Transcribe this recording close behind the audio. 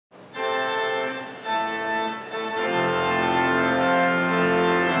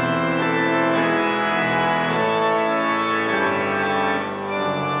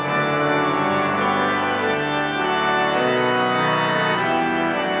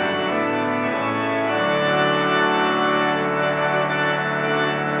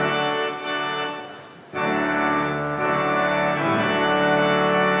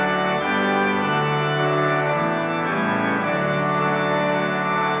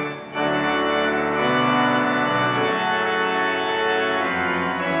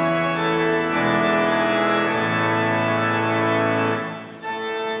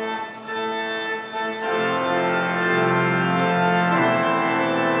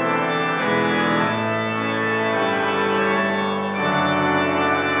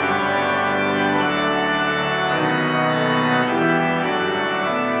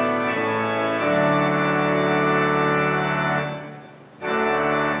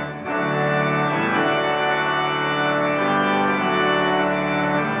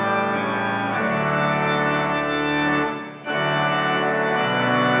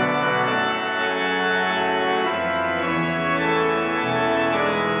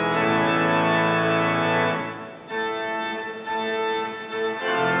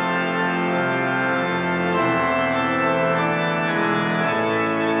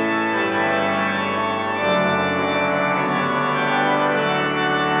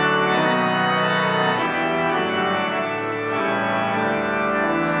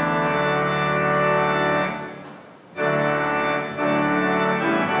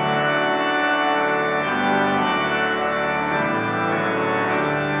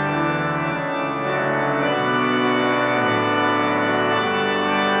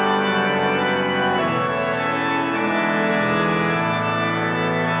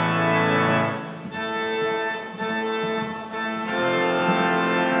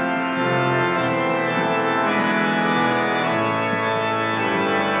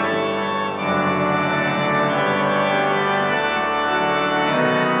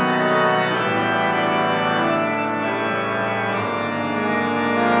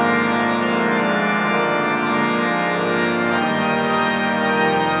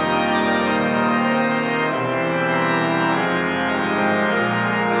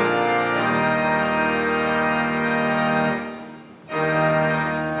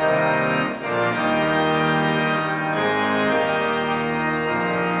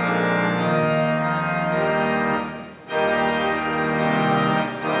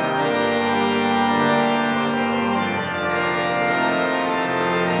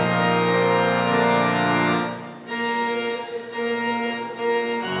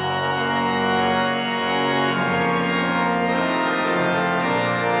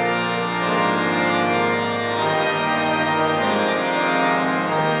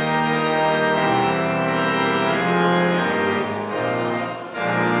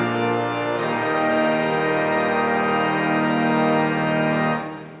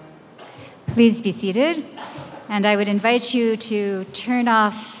Please be seated, and I would invite you to turn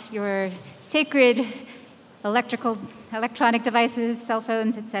off your sacred electronic devices, cell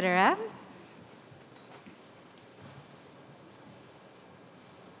phones, etc.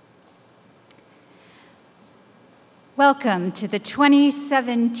 Welcome to the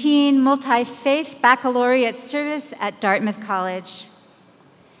 2017 Multi-Faith Baccalaureate service at Dartmouth College.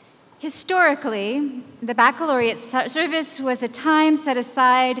 Historically, the baccalaureate service was a time set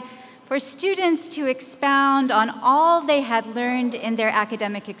aside for students to expound on all they had learned in their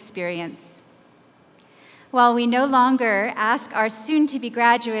academic experience. While we no longer ask our soon-to-be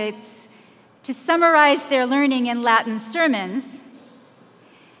graduates to summarize their learning in Latin sermons,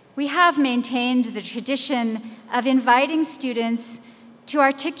 we have maintained the tradition of inviting students to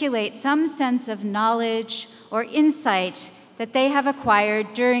articulate some sense of knowledge or insight that they have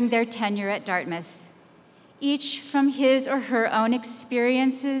acquired during their tenure at Dartmouth, each from his or her own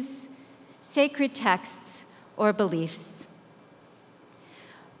experiences, sacred texts, or beliefs.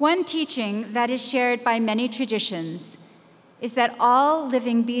 One teaching that is shared by many traditions is that all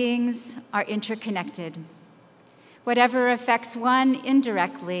living beings are interconnected. Whatever affects one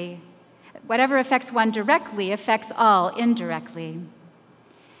directly affects all indirectly.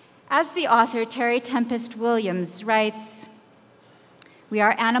 As the author Terry Tempest Williams writes, "We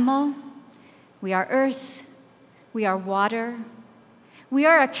are animal, we are earth, we are water. We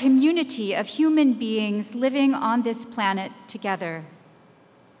are a community of human beings living on this planet together.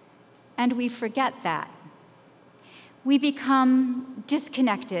 And we forget that. We become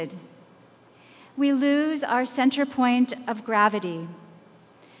disconnected. We lose our center point of gravity,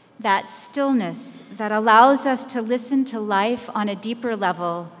 that stillness that allows us to listen to life on a deeper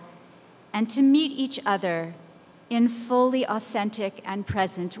level and to meet each other in fully authentic and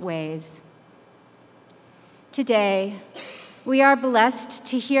present ways." Today, we are blessed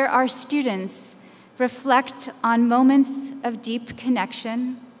to hear our students reflect on moments of deep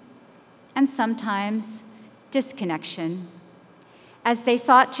connection and sometimes disconnection as they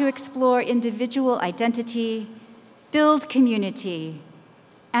sought to explore individual identity, build community,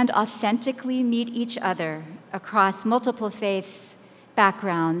 and authentically meet each other across multiple faiths,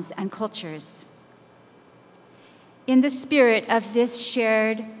 backgrounds, and cultures. In the spirit of this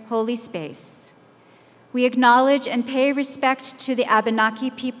shared holy space, we acknowledge and pay respect to the Abenaki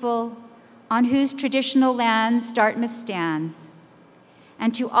people on whose traditional lands Dartmouth stands,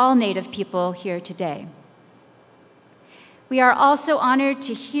 and to all Native people here today. We are also honored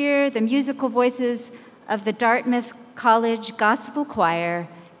to hear the musical voices of the Dartmouth College Gospel Choir,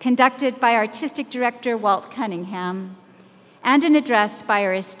 conducted by Artistic Director Walt Cunningham, and an address by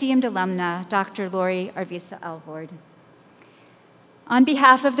our esteemed alumna, Dr. Lori Arviso Alvord. On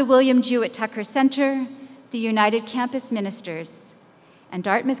behalf of the William Jewett Tucker Center, the United Campus Ministers, and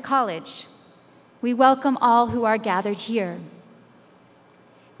Dartmouth College, we welcome all who are gathered here.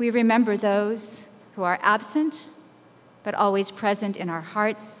 We remember those who are absent, but always present in our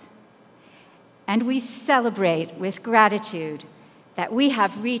hearts, and we celebrate with gratitude that we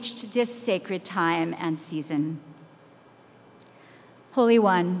have reached this sacred time and season. Holy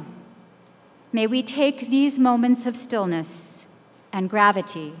One, may we take these moments of stillness and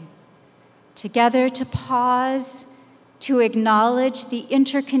gravity together to pause, to acknowledge the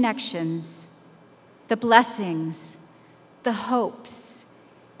interconnections, the blessings, the hopes,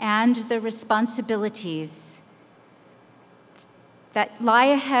 and the responsibilities that lie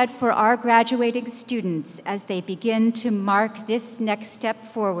ahead for our graduating students as they begin to mark this next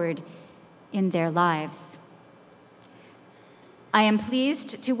step forward in their lives. I am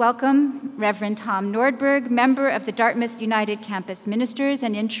pleased to welcome Reverend Tom Nordberg, member of the Dartmouth United Campus Ministers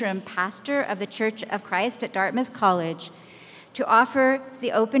and interim pastor of the Church of Christ at Dartmouth College, to offer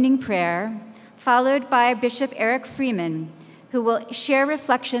the opening prayer, followed by Bishop Eric Freeman, who will share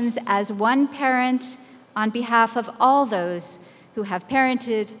reflections as one parent on behalf of all those who have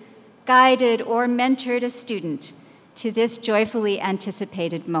parented, guided, or mentored a student to this joyfully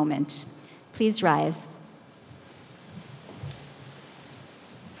anticipated moment. Please rise.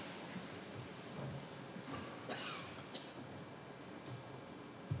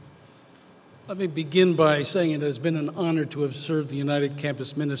 Let me begin by saying it has been an honor to have served the United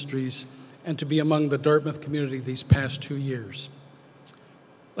Campus Ministries and to be among the Dartmouth community these past 2 years.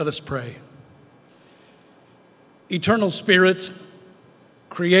 Let us pray. Eternal Spirit,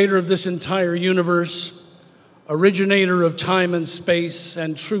 creator of this entire universe, originator of time and space,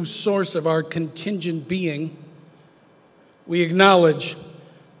 and true source of our contingent being, we acknowledge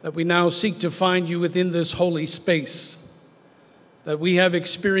that we now seek to find you within this holy space, that we have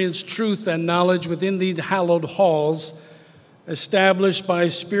experienced truth and knowledge within these hallowed halls, established by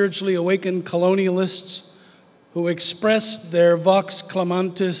spiritually awakened colonialists who expressed their vox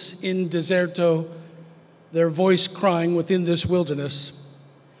clamantis in deserto, their voice crying within this wilderness,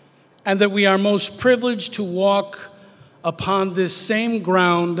 and that we are most privileged to walk upon this same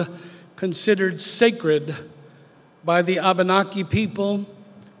ground considered sacred by the Abenaki people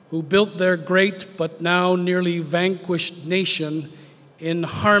who built their great but now nearly vanquished nation in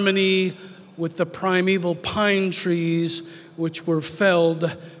harmony with the primeval pine trees which were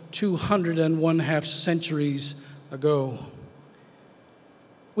felled 201 centuries ago.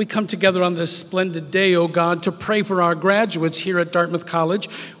 We come together on this splendid day, O God, to pray for our graduates here at Dartmouth College.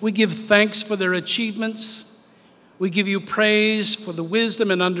 We give thanks for their achievements. We give you praise for the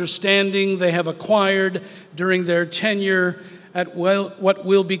wisdom and understanding they have acquired during their tenure at what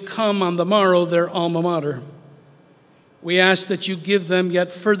will become on the morrow their alma mater. We ask that you give them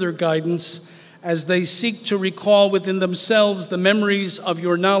yet further guidance as they seek to recall within themselves the memories of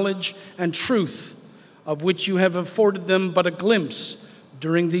your knowledge and truth, of which you have afforded them but a glimpse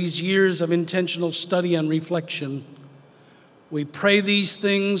during these years of intentional study and reflection. We pray these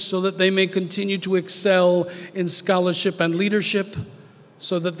things so that they may continue to excel in scholarship and leadership,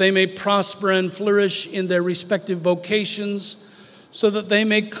 so that they may prosper and flourish in their respective vocations, so that they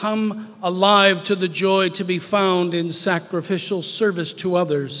may come alive to the joy to be found in sacrificial service to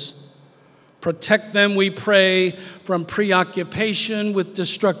others. Protect them, we pray, from preoccupation with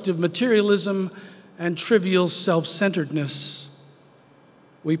destructive materialism and trivial self-centeredness.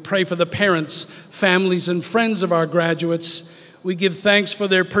 We pray for the parents, families, and friends of our graduates. We give thanks for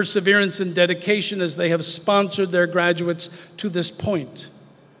their perseverance and dedication as they have sponsored their graduates to this point.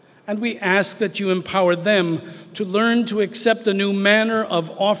 And we ask that you empower them to learn to accept a new manner of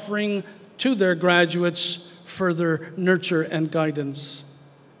offering to their graduates further nurture and guidance.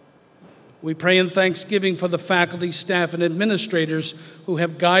 We pray in thanksgiving for the faculty, staff, and administrators who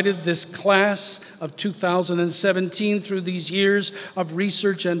have guided this class of 2017 through these years of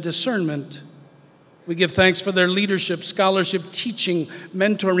research and discernment. We give thanks for their leadership, scholarship, teaching,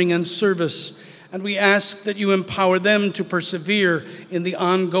 mentoring, and service. And we ask that you empower them to persevere in the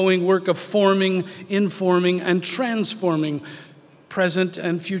ongoing work of forming, informing, and transforming present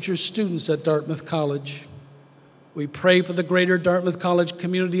and future students at Dartmouth College. We pray for the greater Dartmouth College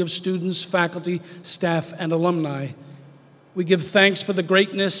community of students, faculty, staff, and alumni. We give thanks for the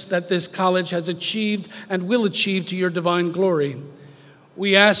greatness that this college has achieved and will achieve to your divine glory.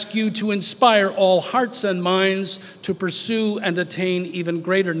 We ask you to inspire all hearts and minds to pursue and attain even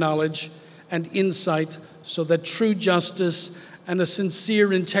greater knowledge and insight so that true justice and a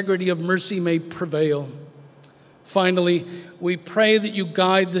sincere integrity of mercy may prevail. Finally, we pray that you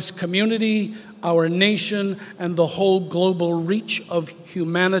guide this community, our nation, and the whole global reach of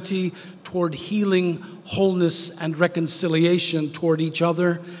humanity toward healing, wholeness, and reconciliation toward each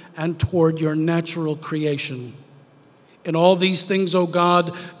other and toward your natural creation. In all these things, O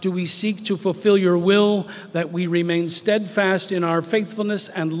God, do we seek to fulfill your will, that we remain steadfast in our faithfulness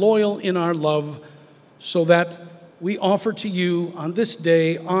and loyal in our love, so that we offer to you on this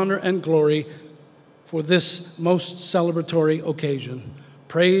day honor and glory for this most celebratory occasion.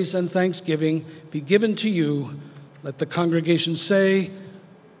 Praise and thanksgiving be given to you. Let the congregation say,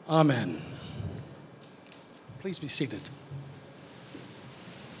 Amen. Please be seated.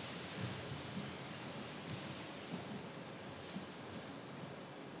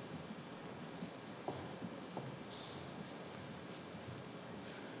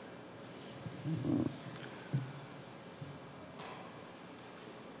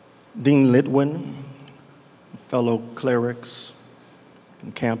 Dean Litwin, fellow clerics,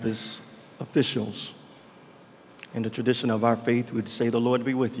 and campus officials. In the tradition of our faith, we'd say, the Lord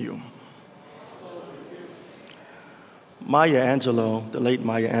be with you. Maya Angelou, the late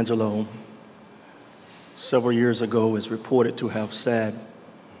Maya Angelou, several years ago is reported to have said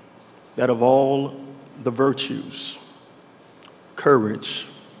that of all the virtues, courage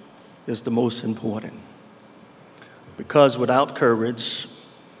is the most important. Because without courage,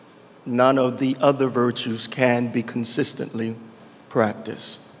 none of the other virtues can be consistently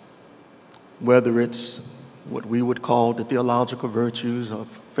practiced. Whether it's what we would call the theological virtues of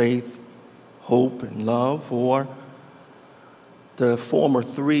faith, hope, and love, or the former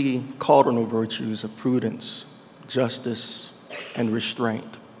three cardinal virtues of prudence, justice, and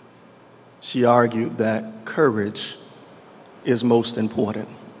restraint. She argued that courage is most important.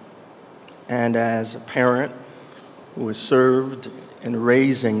 And as a parent who has served in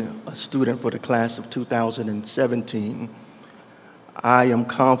raising a student for the class of 2017, I am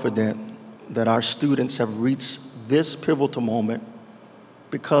confident that our students have reached this pivotal moment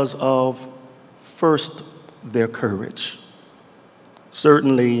because of, first, their courage,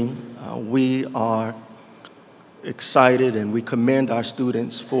 Certainly, we are excited and we commend our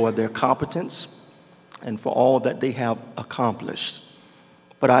students for their competence and for all that they have accomplished.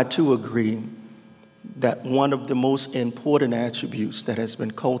 But I too agree that one of the most important attributes that has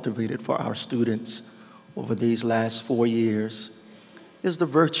been cultivated for our students over these last 4 years is the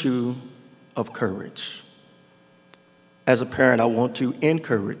virtue of courage. As a parent, I want to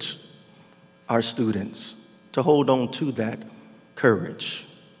encourage our students to hold on to that courage.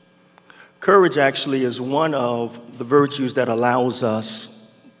 Courage actually is one of the virtues that allows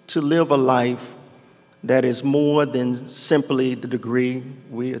us to live a life that is more than simply the degree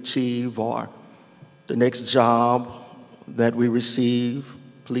we achieve or the next job that we receive.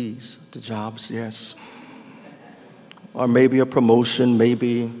 Please, the jobs, yes. Or maybe a promotion,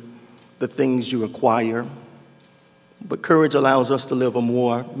 maybe the things you acquire. But courage allows us to live a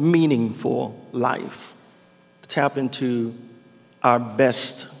more meaningful life, to tap into our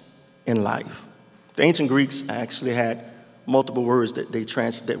best in life. The ancient Greeks actually had multiple words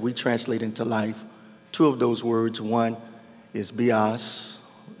that we translate into life. Two of those words, one is bios,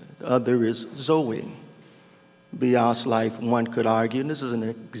 the other is zoe. Bios life, one could argue, and this isn't an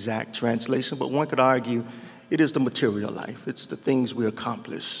exact translation, but one could argue it is the material life. It's the things we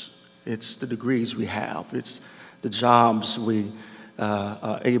accomplish. It's the degrees we have. It's the jobs we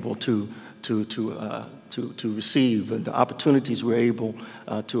are able to receive and the opportunities we're able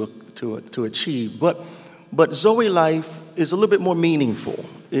to achieve. But Zoe life is a little bit more meaningful.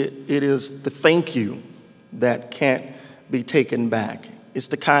 It is the thank you that can't be taken back. It's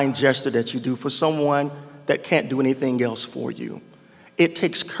the kind gesture that you do for someone that can't do anything else for you. It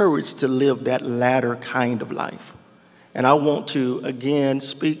takes courage to live that latter kind of life. And I want to, again,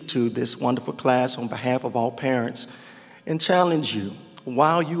 speak to this wonderful class on behalf of all parents and challenge you,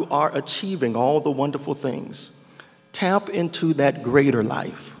 while you are achieving all the wonderful things, tap into that greater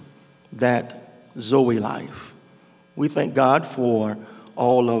life, that Zoe life. We thank God for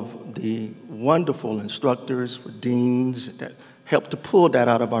all of the wonderful instructors, for deans that helped to pull that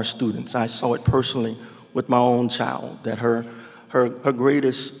out of our students. I saw it personally with my own child, that her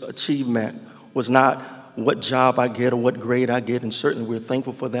greatest achievement was not what job I get or what grade I get, and certainly we're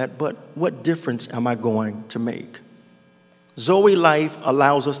thankful for that, but what difference am I going to make? Zoe life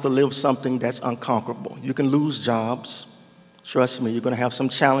allows us to live something that's unconquerable. You can lose jobs. Trust me, you're going to have some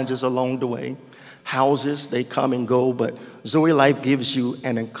challenges along the way. Houses, they come and go, but Zoe life gives you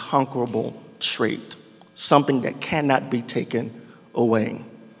an unconquerable trait, something that cannot be taken away.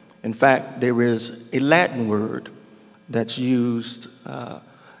 In fact, there is a Latin word that's used,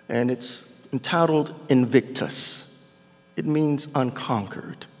 and it's entitled invictus. It means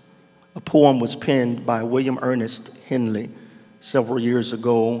unconquered. A poem was penned by William Ernest Henley several years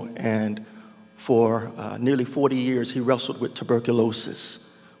ago, and for nearly 40 years he wrestled with tuberculosis.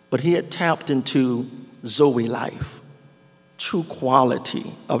 But he had tapped into Zoe life, true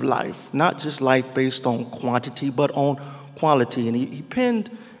quality of life, not just life based on quantity, but on quality. And he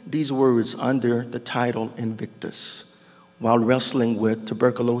penned these words under the title Invictus while wrestling with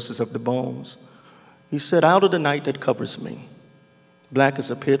tuberculosis of the bones. He said, "Out of the night that covers me, black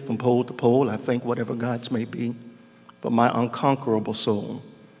as a pit from pole to pole, I think whatever gods may be, for my unconquerable soul.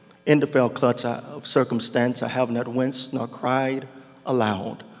 In the fell clutch of circumstance, I have not winced nor cried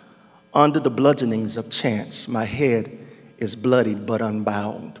aloud. Under the bludgeonings of chance, my head is bloodied but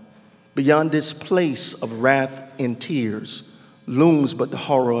unbound. Beyond this place of wrath and tears looms but the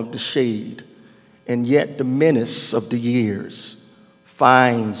horror of the shade, and yet the menace of the years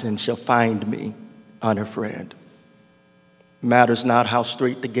finds and shall find me unafraid. Matters not how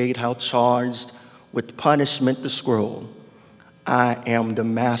straight the gate, how charged with punishment the scroll. I am the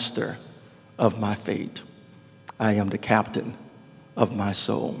master of my fate. I am the captain of my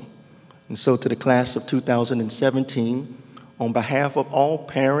soul." And so to the class of 2017, on behalf of all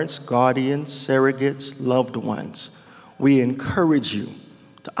parents, guardians, surrogates, loved ones, we encourage you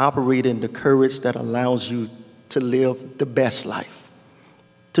to operate in the courage that allows you to live the best life,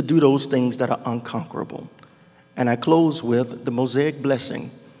 to do those things that are unconquerable. And I close with the Mosaic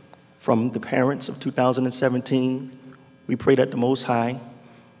blessing from the parents of 2017. We pray that the Most High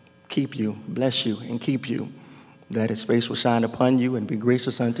keep you, bless you, and keep you, that his face will shine upon you and be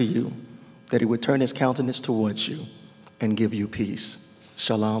gracious unto you, that he would turn his countenance towards you and give you peace.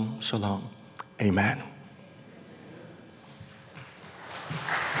 Shalom, shalom. Amen.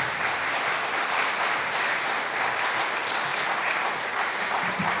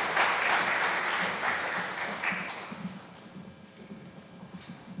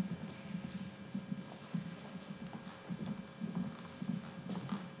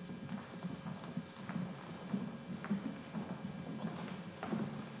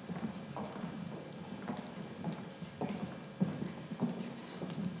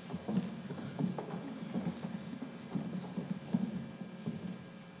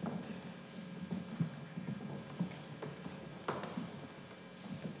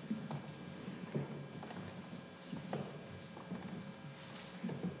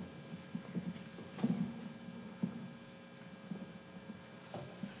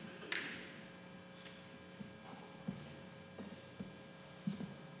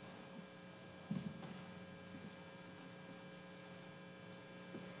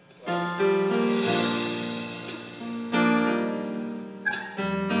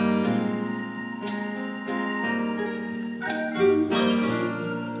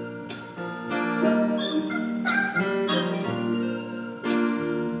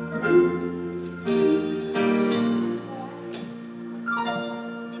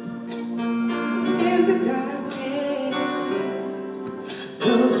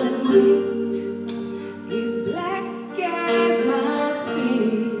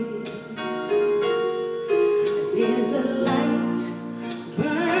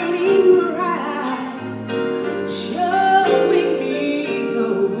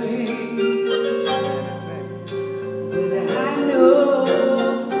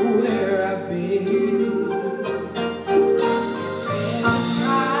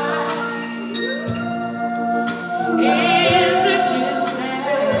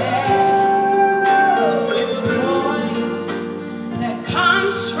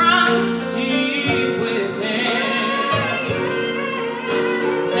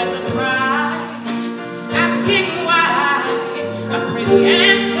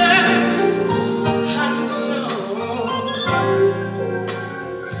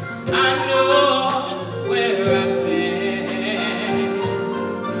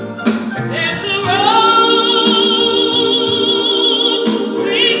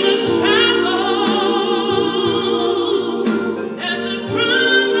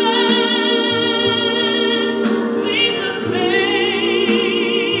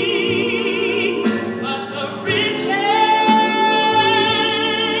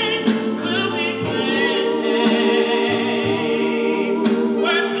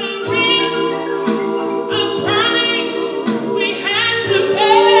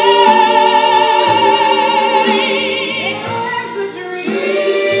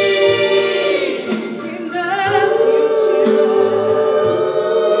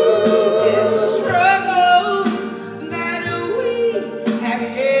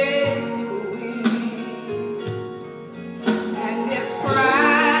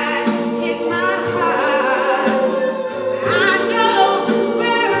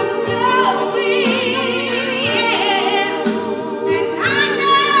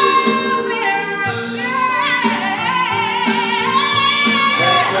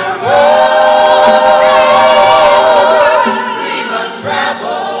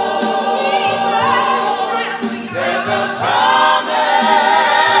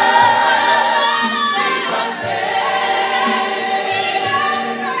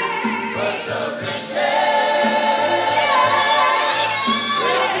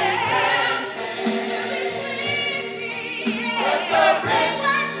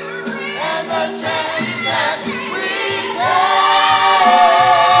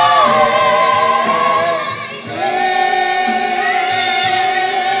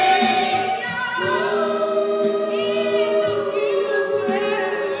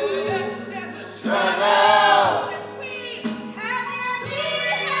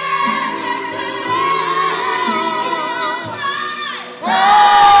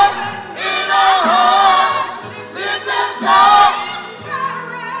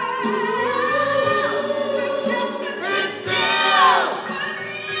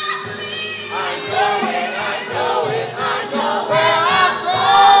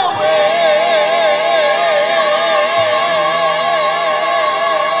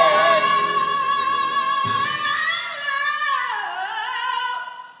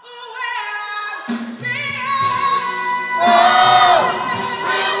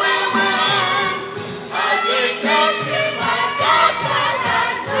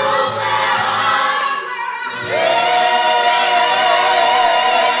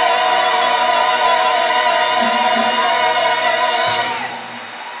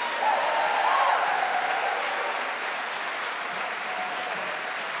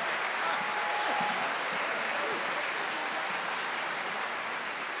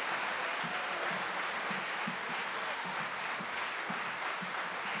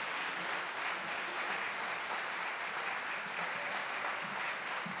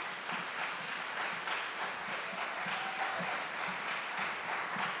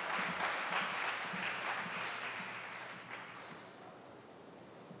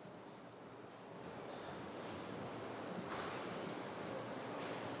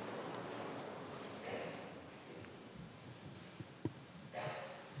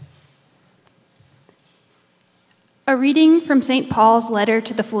 A reading from St. Paul's letter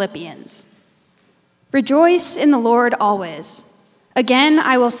to the Philippians. Rejoice in the Lord always. Again,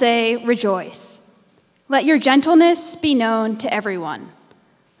 I will say, rejoice. Let your gentleness be known to everyone.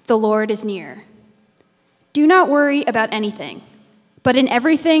 The Lord is near. Do not worry about anything, but in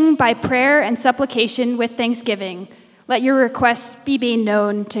everything, by prayer and supplication with thanksgiving, let your requests be made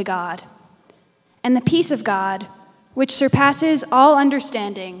known to God. And the peace of God, which surpasses all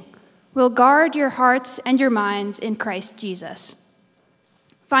understanding, will guard your hearts and your minds in Christ Jesus.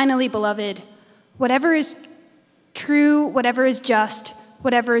 Finally, beloved, whatever is true, whatever is just,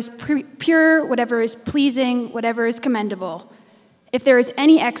 whatever is pure, whatever is pleasing, whatever is commendable, if there is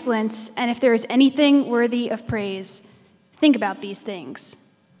any excellence and if there is anything worthy of praise, think about these things.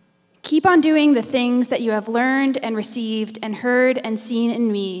 Keep on doing the things that you have learned and received and heard and seen in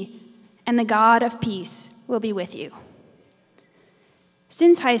me, and the God of peace will be with you.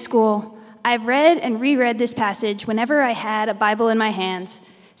 Since high school, I've read and reread this passage whenever I had a Bible in my hands,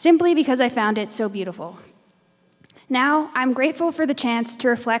 simply because I found it so beautiful. Now, I'm grateful for the chance to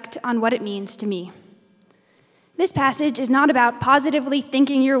reflect on what it means to me. This passage is not about positively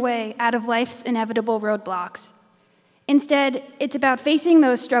thinking your way out of life's inevitable roadblocks. Instead, it's about facing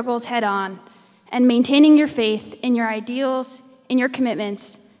those struggles head on and maintaining your faith in your ideals, in your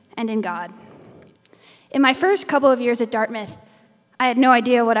commitments, and in God. In my first couple of years at Dartmouth, I had no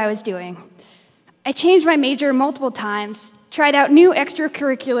idea what I was doing. I changed my major multiple times, tried out new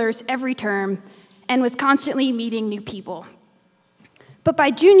extracurriculars every term, and was constantly meeting new people. But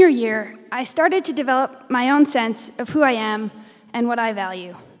by junior year, I started to develop my own sense of who I am and what I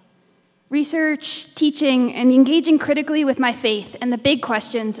value. Research, teaching, and engaging critically with my faith and the big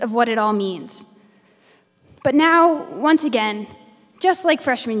questions of what it all means. But now, once again, just like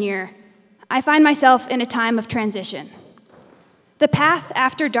freshman year, I find myself in a time of transition. The path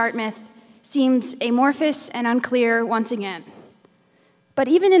after Dartmouth seems amorphous and unclear once again. But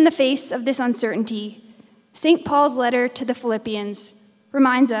even in the face of this uncertainty, St. Paul's letter to the Philippians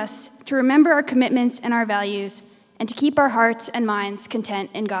reminds us to remember our commitments and our values and to keep our hearts and minds content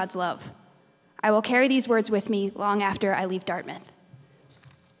in God's love. I will carry these words with me long after I leave Dartmouth.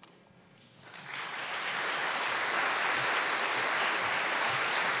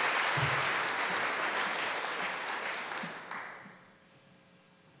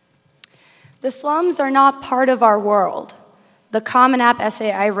 The slums are not part of our world. The Common App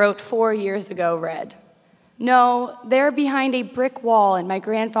essay I wrote 4 years ago read, "No, they're behind a brick wall in my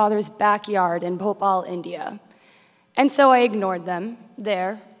grandfather's backyard in Bhopal, India." And so I ignored them,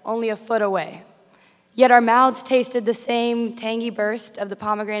 there, only a foot away. Yet our mouths tasted the same tangy burst of the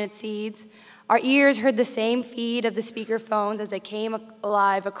pomegranate seeds. Our ears heard the same feed of the speaker phones as they came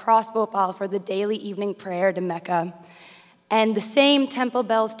alive across Bhopal for the daily evening prayer to Mecca. And the same temple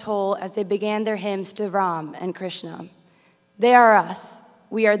bells toll as they began their hymns to Ram and Krishna. They are us,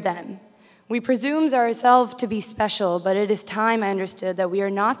 we are them. We presume ourselves to be special, but it is time I understood that we are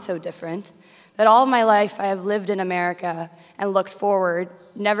not so different, that all of my life I have lived in America and looked forward,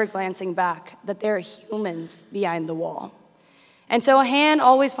 never glancing back, that there are humans behind the wall. And so a hand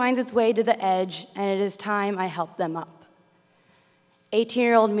always finds its way to the edge, and it is time I help them up.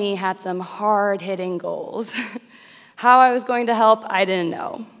 18-year-old me had some hard-hitting goals. How I was going to help, I didn't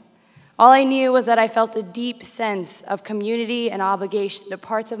know. All I knew was that I felt a deep sense of community and obligation to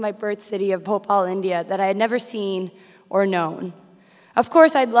parts of my birth city of Bhopal, India, that I had never seen or known. Of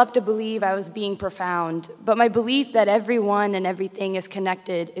course, I'd love to believe I was being profound, but my belief that everyone and everything is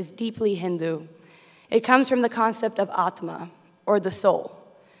connected is deeply Hindu. It comes from the concept of Atma, or the soul.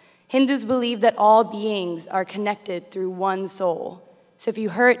 Hindus believe that all beings are connected through one soul. So if you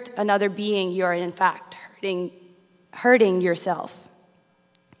hurt another being, you are in fact hurting yourself.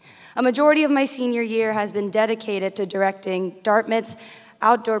 A majority of my senior year has been dedicated to directing Dartmouth's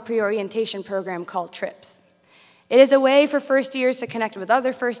outdoor pre-orientation program called TRIPS. It is a way for first years to connect with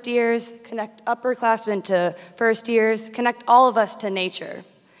other first years, connect upperclassmen to first years, connect all of us to nature.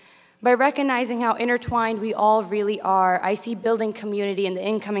 By recognizing how intertwined we all really are, I see building community in the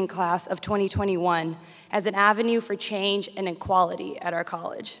incoming class of 2021 as an avenue for change and equality at our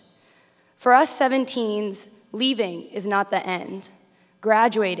college. For us 17s, leaving is not the end.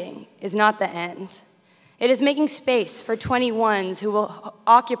 Graduating is not the end. It is making space for 21s who will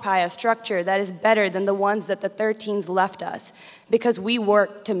occupy a structure that is better than the ones that the 13s left us because we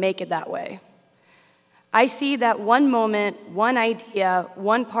worked to make it that way. I see that one moment, one idea,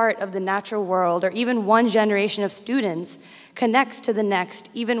 one part of the natural world, or even one generation of students connects to the next,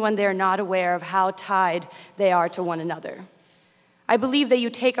 even when they're not aware of how tied they are to one another. I believe that you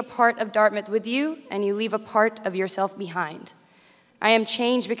take a part of Dartmouth with you, and you leave a part of yourself behind. I am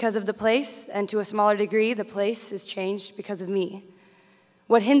changed because of the place, and to a smaller degree, the place is changed because of me.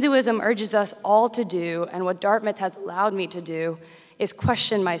 What Hinduism urges us all to do, and what Dartmouth has allowed me to do, is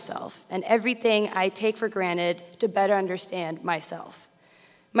question myself and everything I take for granted to better understand myself.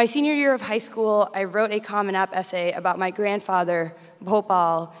 My senior year of high school, I wrote a Common App essay about my grandfather,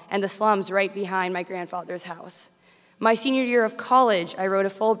 Bhopal, and the slums right behind my grandfather's house. My senior year of college, I wrote a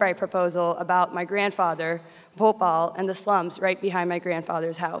Fulbright proposal about my grandfather, Bhopal, and the slums right behind my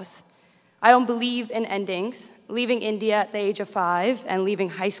grandfather's house. I don't believe in endings. Leaving India at the age of 5 and leaving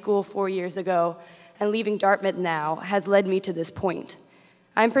high school 4 years ago and leaving Dartmouth now has led me to this point.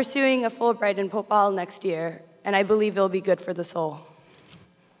 I'm pursuing a Fulbright in Bhopal next year, and I believe it'll be good for the soul.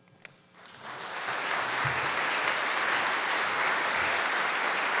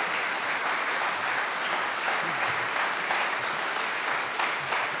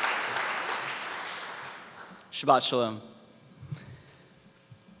 Shabbat Shalom.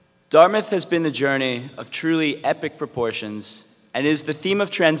 Dartmouth has been a journey of truly epic proportions and is the theme of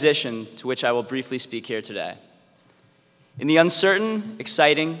transition to which I will briefly speak here today. In the uncertain,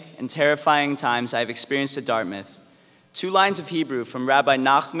 exciting, and terrifying times I have experienced at Dartmouth, 2 lines of Hebrew from Rabbi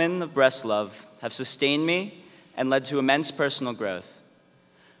Nachman of Breslov have sustained me and led to immense personal growth.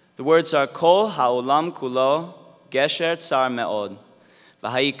 The words are Kol ha'olam kulo gesher tsar me'od,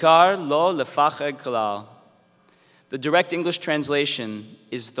 v'ha'ikar lo lefachad kalal. The direct English translation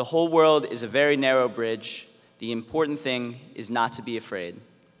is, the whole world is a very narrow bridge. The important thing is not to be afraid.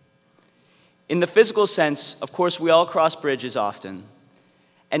 In the physical sense, of course, we all cross bridges often.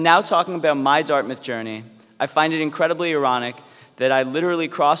 And now talking about my Dartmouth journey, I find it incredibly ironic that I literally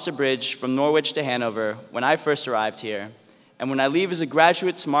crossed a bridge from Norwich to Hanover when I first arrived here, and when I leave as a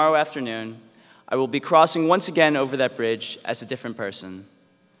graduate tomorrow afternoon, I will be crossing once again over that bridge as a different person.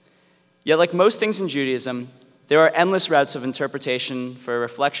 Yet, like most things in Judaism, there are endless routes of interpretation for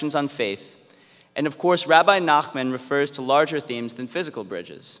reflections on faith, and of course, Rabbi Nachman refers to larger themes than physical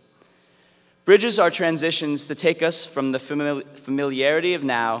bridges. Bridges are transitions that take us from the familiarity of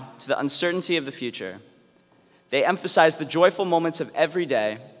now to the uncertainty of the future. They emphasize the joyful moments of every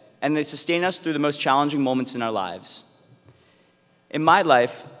day, and they sustain us through the most challenging moments in our lives. In my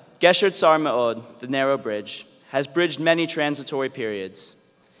life, Gesher Tsar Me'od, the narrow bridge, has bridged many transitory periods.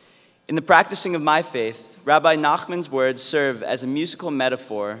 In the practicing of my faith, Rabbi Nachman's words serve as a musical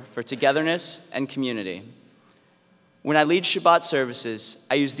metaphor for togetherness and community. When I lead Shabbat services,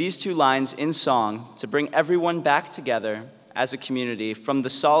 I use these two lines in song to bring everyone back together as a community from the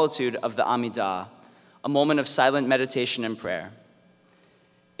solitude of the Amidah, a moment of silent meditation and prayer.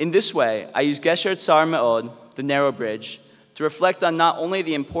 In this way, I use Gesher Tsar Me'od, the narrow bridge, to reflect on not only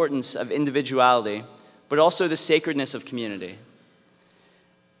the importance of individuality, but also the sacredness of community.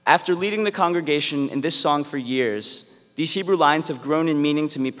 After leading the congregation in this song for years, these Hebrew lines have grown in meaning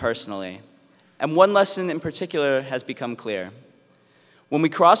to me personally, and one lesson in particular has become clear. When we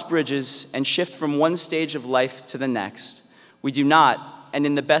cross bridges and shift from one stage of life to the next, we do not, and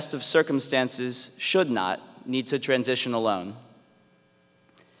in the best of circumstances, should not, need to transition alone.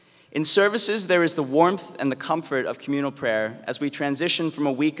 In services, there is the warmth and the comfort of communal prayer as we transition from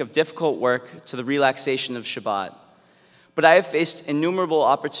a week of difficult work to the relaxation of Shabbat. But I have faced innumerable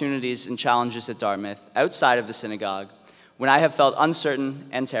opportunities and challenges at Dartmouth, outside of the synagogue, when I have felt uncertain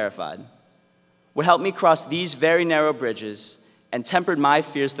and terrified. What helped me cross these very narrow bridges and tempered my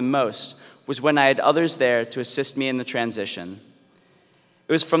fears the most was when I had others there to assist me in the transition.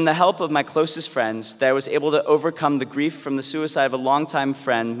 It was from the help of my closest friends that I was able to overcome the grief from the suicide of a longtime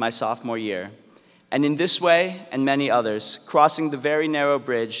friend my sophomore year. And in this way, and many others, crossing the very narrow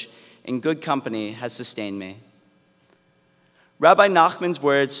bridge in good company has sustained me. Rabbi Nachman's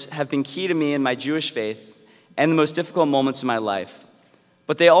words have been key to me in my Jewish faith and the most difficult moments of my life,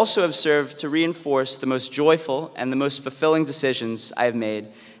 but they also have served to reinforce the most joyful and the most fulfilling decisions I have made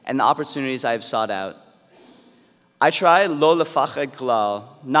and the opportunities I have sought out. I try lo lefachad kalal,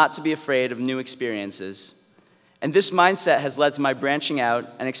 not to be afraid of new experiences. And this mindset has led to my branching out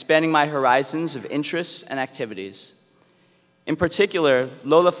and expanding my horizons of interests and activities. In particular,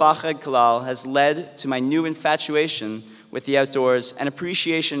 lo lefachad kalal has led to my new infatuation with the outdoors and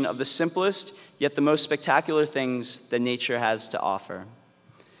appreciation of the simplest yet the most spectacular things that nature has to offer.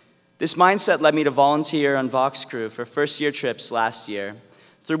 This mindset led me to volunteer on Vox Crew for first-year trips last year,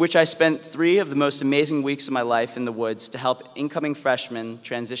 through which I spent 3 of the most amazing weeks of my life in the woods to help incoming freshmen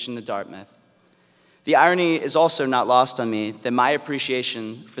transition to Dartmouth. The irony is also not lost on me that my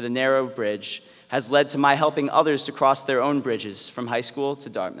appreciation for the narrow bridge has led to my helping others to cross their own bridges from high school to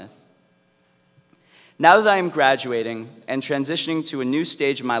Dartmouth. Now that I am graduating and transitioning to a new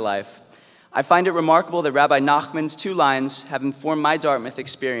stage of my life, I find it remarkable that Rabbi Nachman's 2 lines have informed my Dartmouth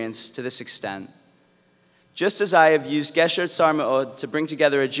experience to this extent. Just as I have used Gesher Tsar Me'od to bring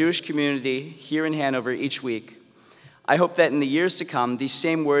together a Jewish community here in Hanover each week, I hope that in the years to come, these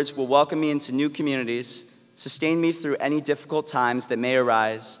same words will welcome me into new communities, sustain me through any difficult times that may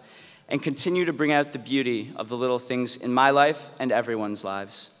arise, and continue to bring out the beauty of the little things in my life and everyone's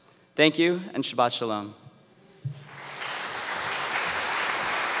lives. Thank you, and Shabbat Shalom.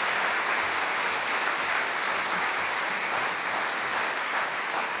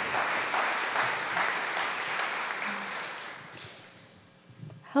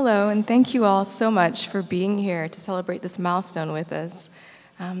 Hello, and thank you all so much for being here to celebrate this milestone with us.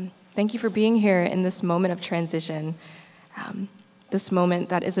 Thank you for being here in this moment of transition, this moment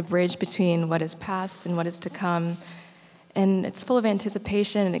that is a bridge between what is past and what is to come. And it's full of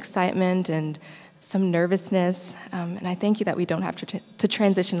anticipation and excitement and some nervousness. And I thank you that we don't have to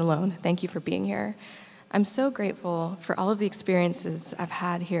transition alone. Thank you for being here. I'm so grateful for all of the experiences I've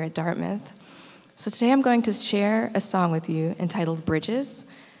had here at Dartmouth. So today I'm going to share a song with you entitled Bridges.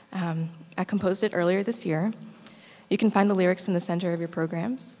 I composed it earlier this year. You can find the lyrics in the center of your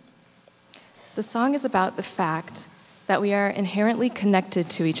programs. The song is about the fact that we are inherently connected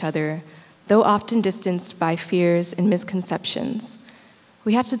to each other, though often distanced by fears and misconceptions.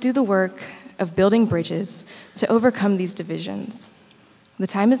 We have to do the work of building bridges to overcome these divisions. The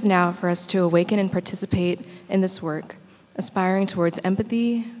time is now for us to awaken and participate in this work, aspiring towards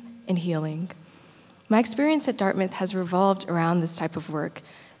empathy and healing. My experience at Dartmouth has revolved around this type of work,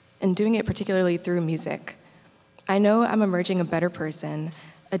 and doing it particularly through music. I know I'm emerging a better person,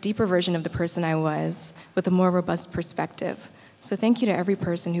 a deeper version of the person I was, with a more robust perspective. So thank you to every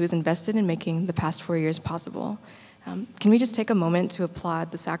person who has invested in making the past 4 years possible. Can we just take a moment to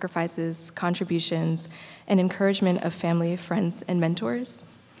applaud the sacrifices, contributions, and encouragement of family, friends, and mentors?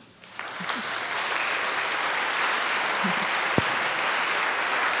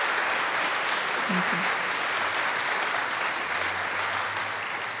 Thank you.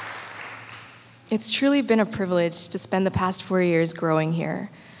 It's truly been a privilege to spend the past 4 years growing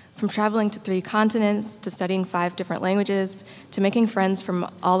here. From traveling to 3 continents, to studying 5 different languages, to making friends from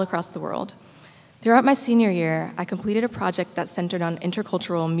all across the world. Throughout my senior year, I completed a project that centered on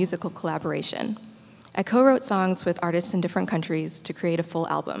intercultural musical collaboration. I co-wrote songs with artists in different countries to create a full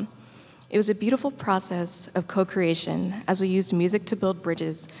album. It was a beautiful process of co-creation as we used music to build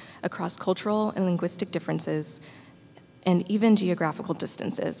bridges across cultural and linguistic differences and even geographical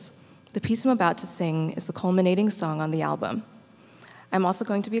distances. The piece I'm about to sing is the culminating song on the album. I'm also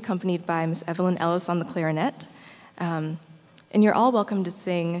going to be accompanied by Miss Evelyn Ellis on the clarinet. And you're all welcome to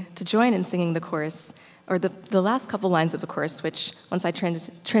join in singing the chorus, or the last couple lines of the chorus, which once I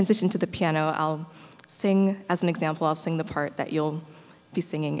transition to the piano, I'll sing, as an example, I'll sing the part that you'll be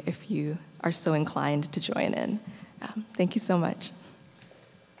singing if you are so inclined to join in. Thank you so much.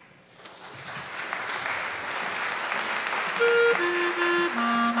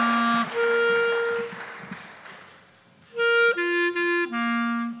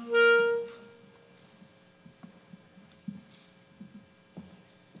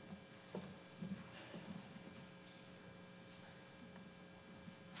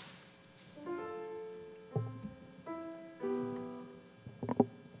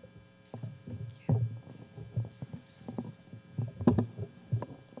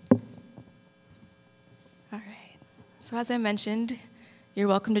 So as I mentioned, you're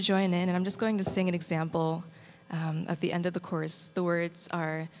welcome to join in, and I'm just going to sing an example of the end of the chorus. The words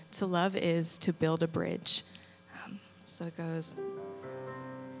are, "To love is to build a bridge." So it goes.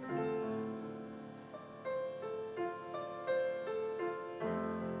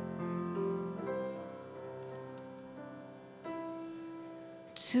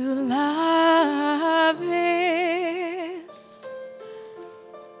 To love is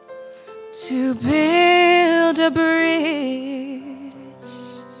to build a bridge.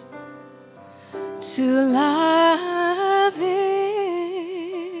 To love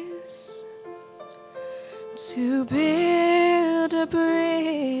is to build a bridge.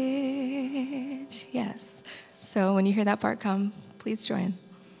 Yes. So when you hear that part come, please join.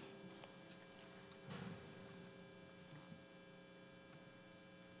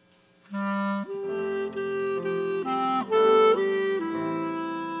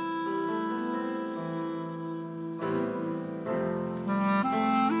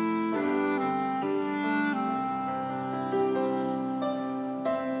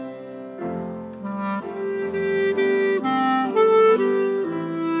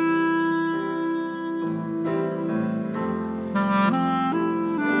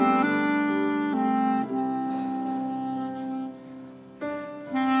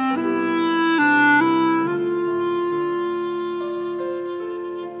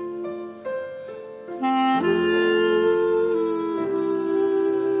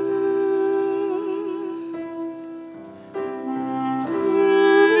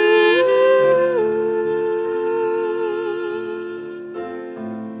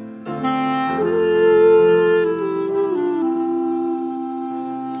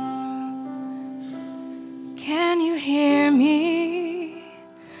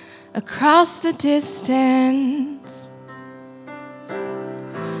 Across the distance,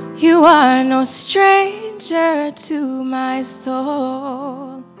 you are no stranger to my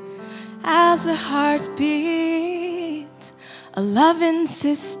soul. As a heartbeat, a love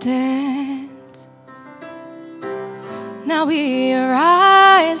insistent, now we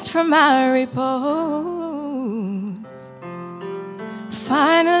arise from our repose.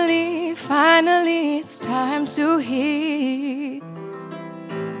 Finally, it's time to heal.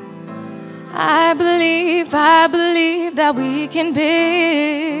 I believe that we can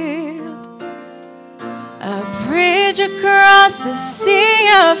build a bridge across the sea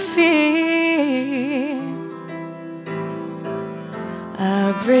of fear,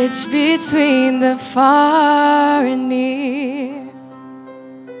 a bridge between the far and near.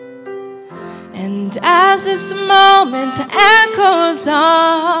 And as this moment echoes on,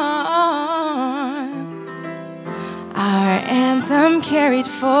 our anthem carried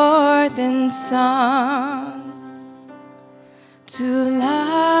forth in song. To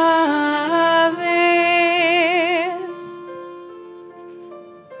love is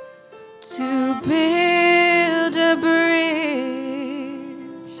to build a bridge.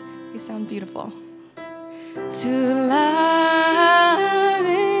 You sound beautiful. To love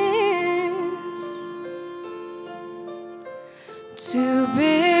is to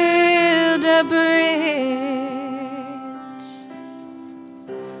build a bridge.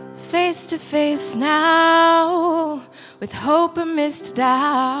 Face to face now, with hope amidst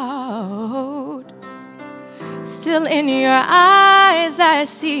doubt. Still in your eyes I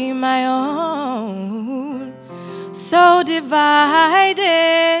see my own, so divided,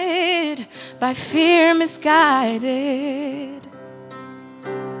 by fear misguided.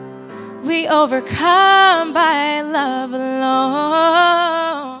 We overcome by love alone.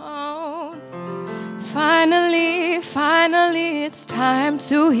 Finally, finally, it's time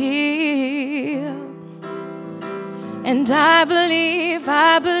to heal. And I believe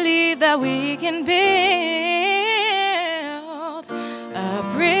that we can build a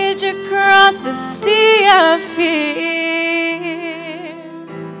bridge across the sea of fear,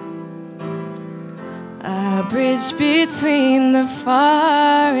 a bridge between the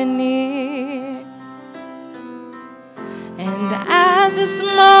far and near. And as this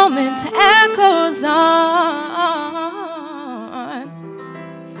moment echoes on,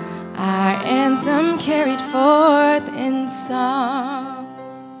 our anthem carried forth in song.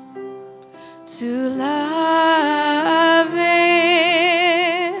 To love is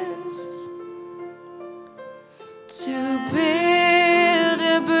to build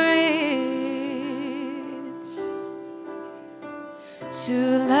a bridge. To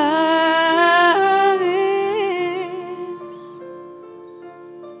love is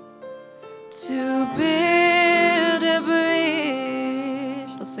to build a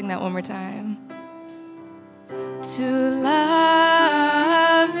bridge. Let's sing that one more time. To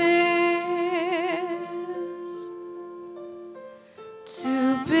love is to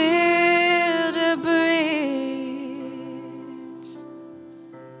build a bridge.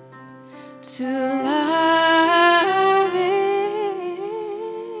 To love is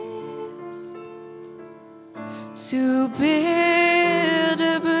to build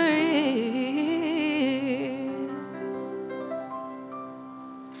a bridge.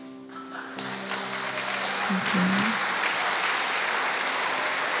 Thank you.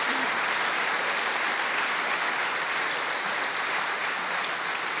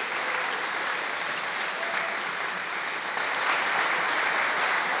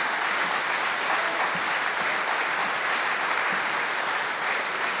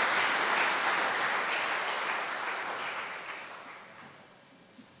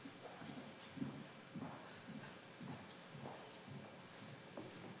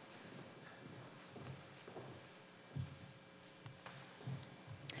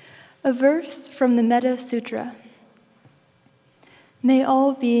 A verse from the Metta Sutra. May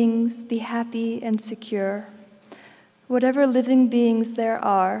all beings be happy and secure. Whatever living beings there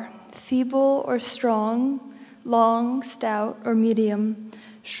are, feeble or strong, long, stout, or medium,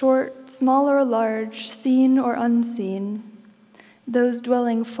 short, small or large, seen or unseen, those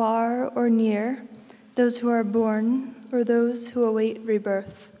dwelling far or near, those who are born, or those who await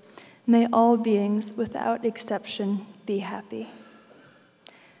rebirth, may all beings without exception be happy.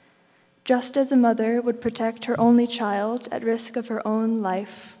 Just as a mother would protect her only child at risk of her own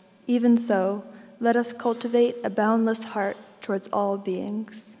life, even so, let us cultivate a boundless heart towards all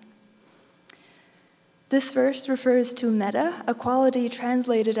beings. This verse refers to metta, a quality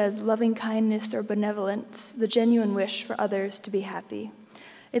translated as loving kindness or benevolence, the genuine wish for others to be happy.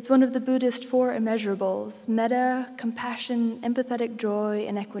 It's one of the Buddhist four immeasurables: metta, compassion, empathetic joy,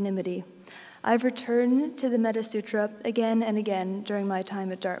 and equanimity. I've returned to the Metta Sutra again and again during my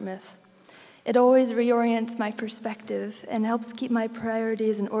time at Dartmouth. It always reorients my perspective and helps keep my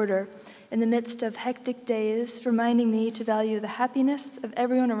priorities in order in the midst of hectic days, reminding me to value the happiness of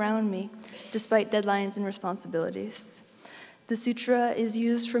everyone around me, despite deadlines and responsibilities. The sutra is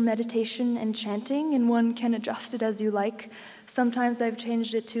used for meditation and chanting, and one can adjust it as you like. Sometimes I've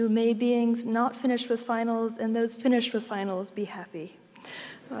changed it to, may beings not finished with finals and those finished with finals be happy.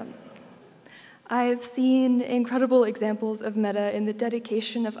 I've seen incredible examples of metta in the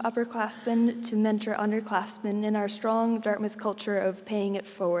dedication of upperclassmen to mentor underclassmen in our strong Dartmouth culture of paying it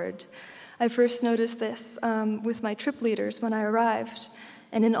forward. I first noticed this with my trip leaders when I arrived,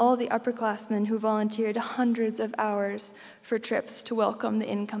 and in all the upperclassmen who volunteered hundreds of hours for trips to welcome the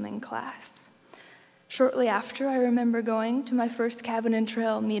incoming class. Shortly after, I remember going to my first cabin and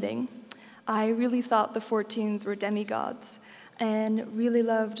trail meeting. I really thought the 14s were demigods and really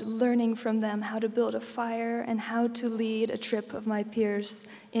loved learning from them how to build a fire and how to lead a trip of my peers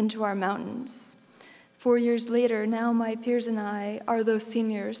into our mountains. 4 years later, now my peers and I are those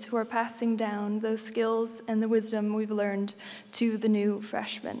seniors who are passing down those skills and the wisdom we've learned to the new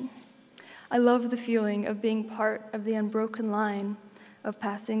freshmen. I love the feeling of being part of the unbroken line of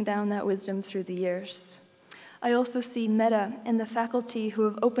passing down that wisdom through the years. I also see Meta and the faculty who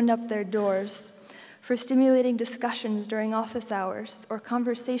have opened up their doors for stimulating discussions during office hours or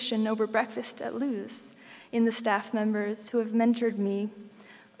conversation over breakfast at Lou's, in the staff members who have mentored me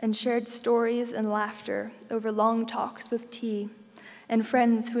and shared stories and laughter over long talks with tea, and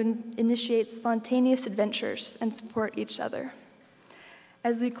friends who initiate spontaneous adventures and support each other.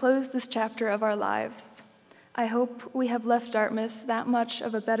 As we close this chapter of our lives, I hope we have left Dartmouth that much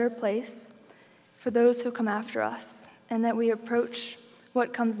of a better place for those who come after us, and that we approach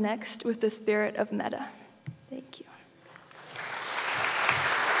what comes next with the spirit of Meta. Thank you.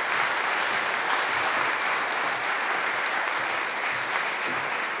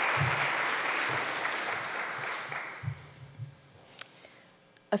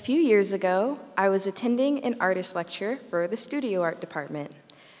 A few years ago, I was attending an artist lecture for the studio art department.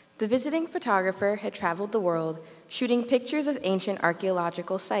 The visiting photographer had traveled the world, shooting pictures of ancient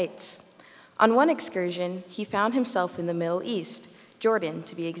archaeological sites. On one excursion, he found himself in the Middle East, Jordan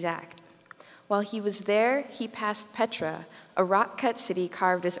to be exact. While he was there, he passed Petra, a rock-cut city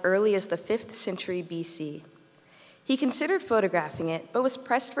carved as early as the 5th century BC. He considered photographing it, but was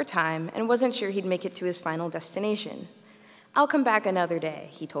pressed for time and wasn't sure he'd make it to his final destination. "I'll come back another day,"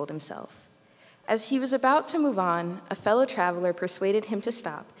 he told himself. As he was about to move on, a fellow traveler persuaded him to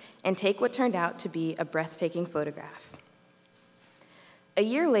stop and take what turned out to be a breathtaking photograph. A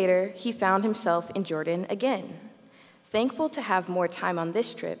year later, he found himself in Jordan again. Thankful to have more time on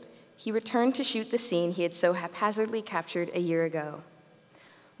this trip, he returned to shoot the scene he had so haphazardly captured a year ago.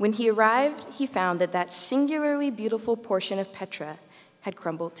 When he arrived, he found that that singularly beautiful portion of Petra had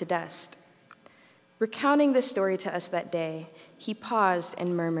crumbled to dust. Recounting this story to us that day, he paused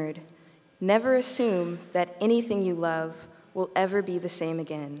and murmured, "Never assume that anything you love will ever be the same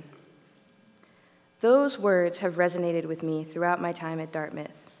again." Those words have resonated with me throughout my time at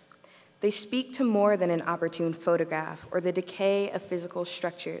Dartmouth. They speak to more than an opportune photograph or the decay of physical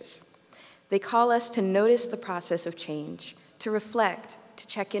structures. They call us to notice the process of change, to reflect, to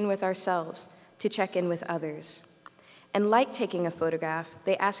check in with ourselves, to check in with others. And like taking a photograph,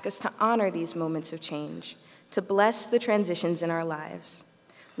 they ask us to honor these moments of change, to bless the transitions in our lives.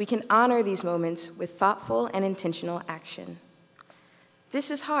 We can honor these moments with thoughtful and intentional action.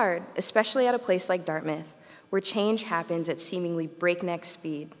 This is hard, especially at a place like Dartmouth, where change happens at seemingly breakneck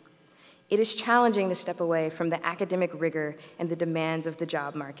speed. It is challenging to step away from the academic rigor and the demands of the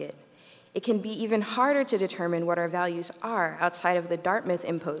job market. It can be even harder to determine what our values are outside of the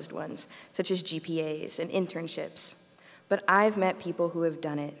Dartmouth-imposed ones, such as GPAs and internships. But I've met people who have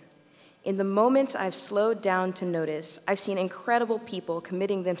done it. In the moments I've slowed down to notice, I've seen incredible people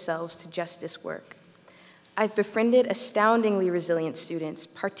committing themselves to justice work. I've befriended astoundingly resilient students,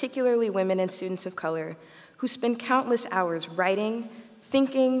 particularly women and students of color, who spend countless hours writing,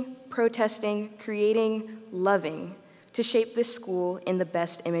 thinking, protesting, creating, loving, to shape this school in the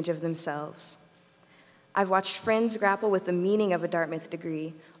best image of themselves. I've watched friends grapple with the meaning of a Dartmouth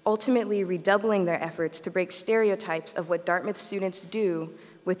degree, ultimately redoubling their efforts to break stereotypes of what Dartmouth students do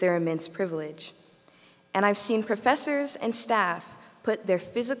with their immense privilege. And I've seen professors and staff put their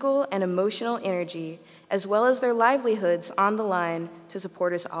physical and emotional energy, as well as their livelihoods, on the line to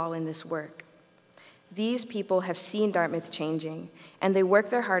support us all in this work. These people have seen Dartmouth changing, and they work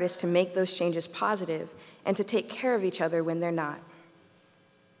their hardest to make those changes positive and to take care of each other when they're not.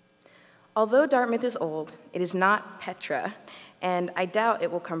 Although Dartmouth is old, it is not Petra, and I doubt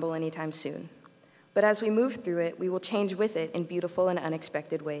it will crumble anytime soon. But as we move through it, we will change with it in beautiful and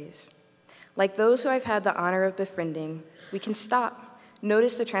unexpected ways. Like those who I've had the honor of befriending, we can stop,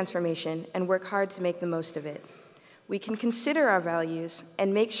 notice the transformation, and work hard to make the most of it. We can consider our values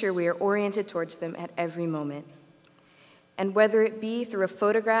and make sure we are oriented towards them at every moment. And whether it be through a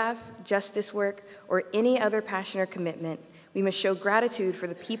photograph, justice work, or any other passion or commitment, we must show gratitude for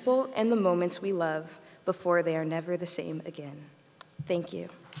the people and the moments we love before they are never the same again. Thank you.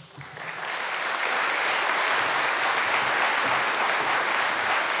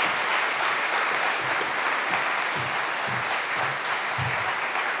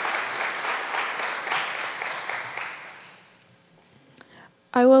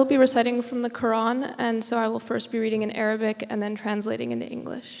 I will be reciting from the Quran, and so I will first be reading in Arabic and then translating into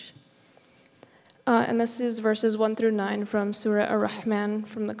English. And this is verses 1 through 9 from Surah Ar-Rahman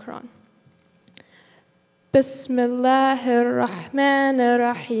from the Quran. Bismillahir Rahmanir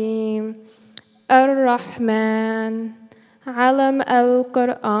Rahim. Ar-Rahman. Alam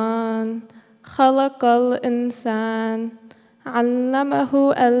al-Quran. خلق الإنسان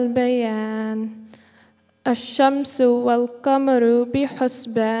علمه البيان الشمس والقمر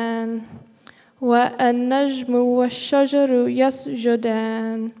بحسبان والنجم والشجر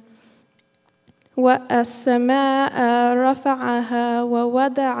يسجدان والسماء رفعها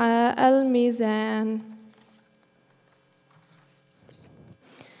ووضع الميزان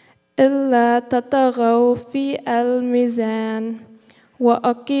إلا تطغوا في الميزان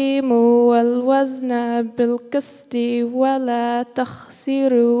وأقيموا الوزن بالقسط ولا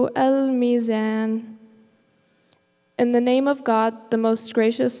تخسروا الميزان. In the name of God, the most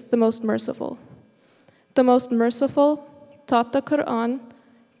gracious, the most merciful. The most merciful taught the Quran,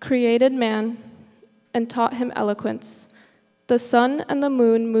 created man, and taught him eloquence. The sun and the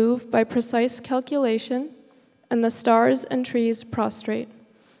moon move by precise calculation, and the stars and trees prostrate.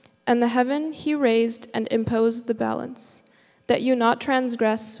 And the heaven he raised and imposed the balance, that you not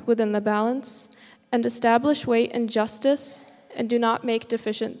transgress within the balance, and establish weight and justice, and do not make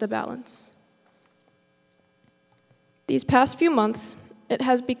deficient the balance. These past few months, it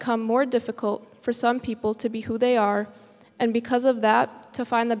has become more difficult for some people to be who they are, and because of that, to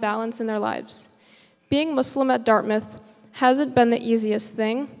find the balance in their lives. Being Muslim at Dartmouth hasn't been the easiest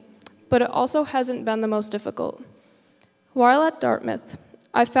thing, but it also hasn't been the most difficult. While at Dartmouth,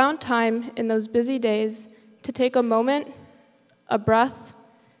 I found time in those busy days to take a moment, a breath,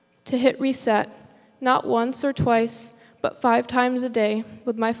 to hit reset, not once or twice, but 5 times a day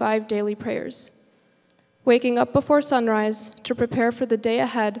with my 5 daily prayers. Waking up before sunrise to prepare for the day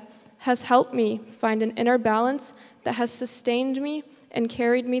ahead has helped me find an inner balance that has sustained me and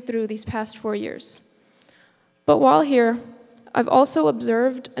carried me through these past 4 years. But while here, I've also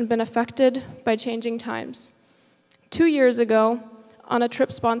observed and been affected by changing times. 2 years ago, on a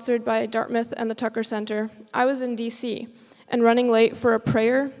trip sponsored by Dartmouth and the Tucker Center, I was in DC and running late for a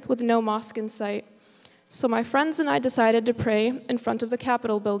prayer with no mosque in sight. So my friends and I decided to pray in front of the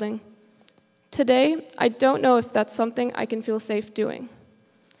Capitol building. Today, I don't know if that's something I can feel safe doing.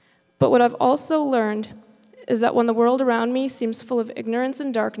 But what I've also learned is that when the world around me seems full of ignorance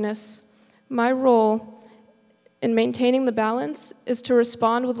and darkness, my role in maintaining the balance is to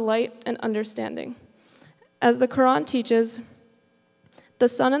respond with light and understanding. As the Quran teaches, the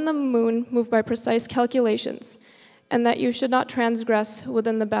sun and the moon move by precise calculations, and that you should not transgress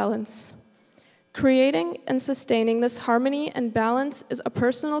within the balance. Creating and sustaining this harmony and balance is a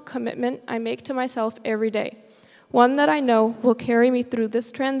personal commitment I make to myself every day, one that I know will carry me through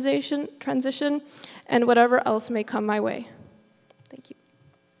this transition and whatever else may come my way. Thank you.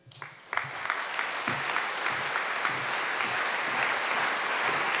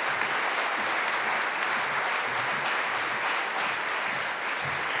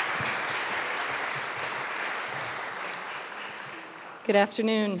 Good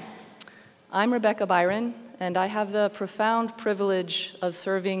afternoon. I'm Rebecca Byron, and I have the profound privilege of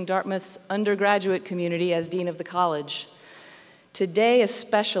serving Dartmouth's undergraduate community as Dean of the College. Today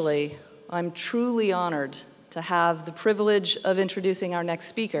especially, I'm truly honored to have the privilege of introducing our next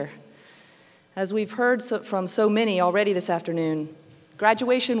speaker. As we've heard from so many already this afternoon,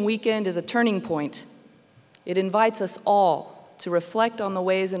 graduation weekend is a turning point. It invites us all to reflect on the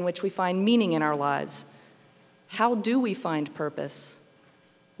ways in which we find meaning in our lives. How do we find purpose?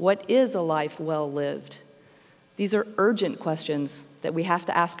 What is a life well lived? These are urgent questions that we have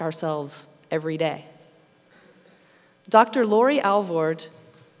to ask ourselves every day. Dr. Lori Alvord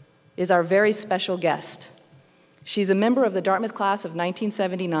is our very special guest. She's a member of the Dartmouth class of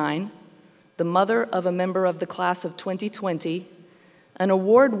 1979, the mother of a member of the class of 2020, an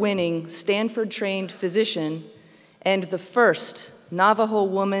award-winning Stanford-trained physician, and the first Navajo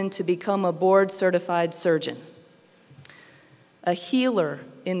woman to become a board-certified surgeon. A healer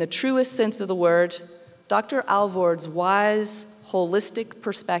in the truest sense of the word, Dr. Alvord's wise, holistic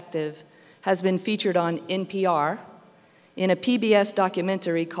perspective has been featured on NPR, in a PBS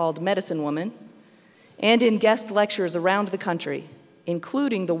documentary called Medicine Woman, and in guest lectures around the country,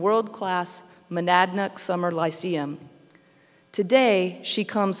 including the world-class Monadnock Summer Lyceum. Today, she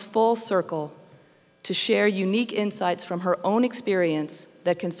comes full circle to share unique insights from her own experience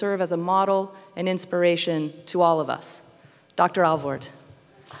that can serve as a model and inspiration to all of us. Dr. Alvord.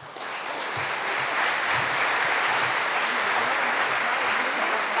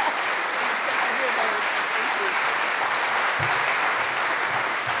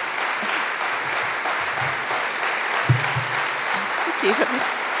 Thank you.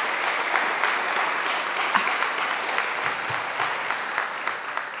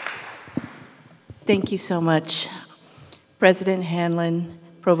 Thank you so much. President Hanlon,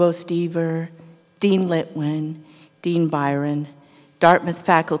 Provost Deaver, Dean Litwin, Dean Byron, Dartmouth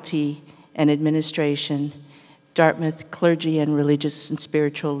faculty and administration, Dartmouth clergy and religious and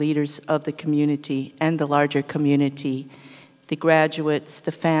spiritual leaders of the community and the larger community, the graduates,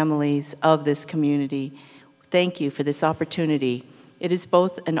 the families of this community, thank you for this opportunity. It is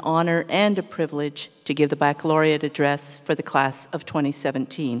both an honor and a privilege to give the baccalaureate address for the class of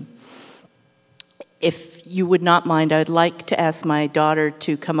 2017. If you would not mind, I'd like to ask my daughter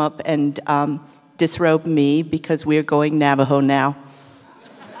to come up and disrobe me because we're going Navajo now.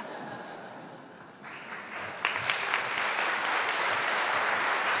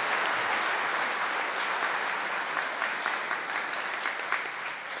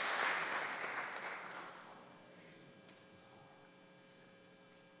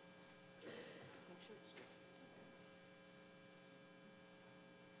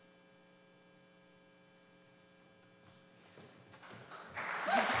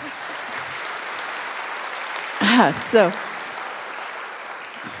 So,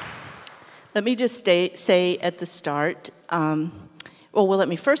 let me just say at the start, well, let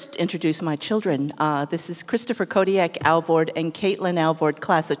me first introduce my children. This is Christopher Kodiak Alvord and Caitlin Alvord,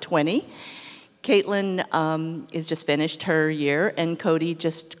 class of 20. Caitlin is just finished her year, and Cody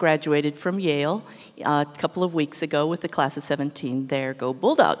just graduated from Yale a couple of weeks ago with the class of 17. There go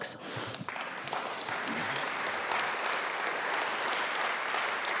Bulldogs.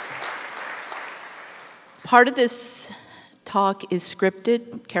 Part of this talk is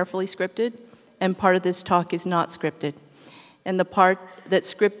scripted, carefully scripted, and part of this talk is not scripted. And the part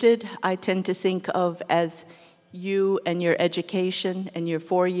that's scripted, I tend to think of as you and your education and your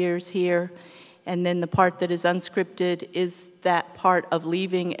 4 years here. And then the part that is unscripted is that part of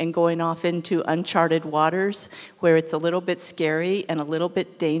leaving and going off into uncharted waters where it's a little bit scary and a little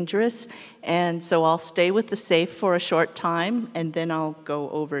bit dangerous. And so I'll stay with the safe for a short time, and then I'll go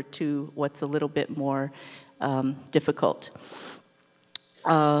over to what's a little bit more difficult.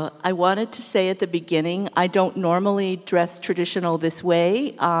 I wanted to say at the beginning, I don't normally dress traditional this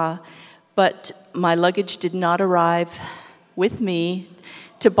way, but my luggage did not arrive with me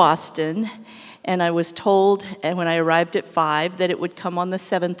to Boston. And I was told, and when I arrived at 5, that it would come on the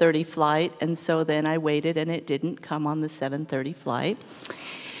 7:30 flight, and so then I waited, and it didn't come on the 7:30 flight.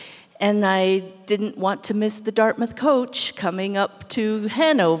 And I didn't want to miss the Dartmouth coach coming up to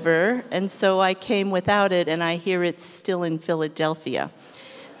Hanover, and so I came without it, and I hear it's still in Philadelphia.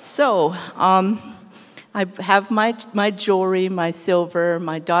 So I have my jewelry, my silver.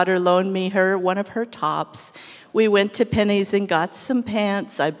 My daughter loaned me one of her tops. We went to Penny's and got some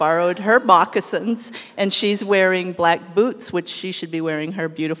pants. I borrowed her moccasins, and she's wearing black boots, which she should be wearing her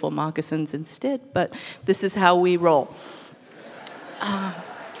beautiful moccasins instead, but this is how we roll.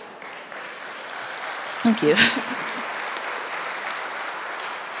 Thank you.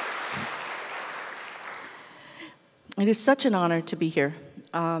 It is such an honor to be here.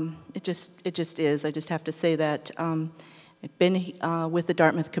 It just is. I just have to say that. I've been with the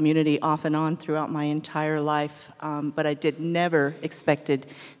Dartmouth community off and on throughout my entire life, but I never expected,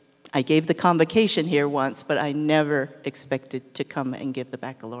 I gave the convocation here once, but I never expected to come and give the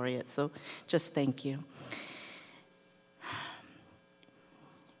baccalaureate, so just thank you.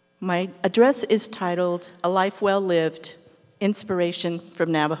 My address is titled, A Life Well Lived, Inspiration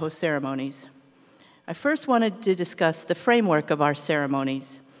from Navajo Ceremonies. I first wanted to discuss the framework of our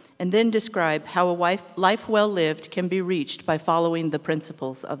ceremonies, and then describe how a life well lived can be reached by following the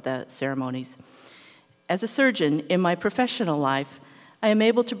principles of the ceremonies. As a surgeon, in my professional life, I am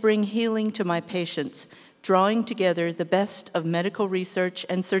able to bring healing to my patients, drawing together the best of medical research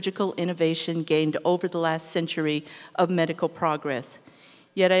and surgical innovation gained over the last century of medical progress.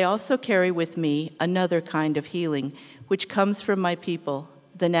 Yet I also carry with me another kind of healing, which comes from my people,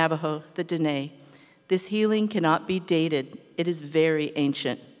 the Navajo, the Dine. This healing cannot be dated. It is very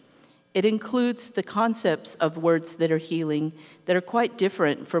ancient. It includes the concepts of words that are healing that are quite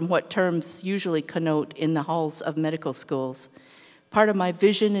different from what terms usually connote in the halls of medical schools. Part of my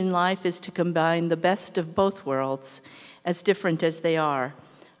vision in life is to combine the best of both worlds, as different as they are.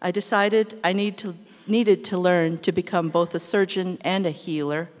 I decided I needed to learn to become both a surgeon and a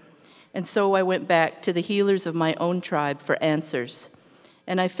healer, and so I went back to the healers of my own tribe for answers,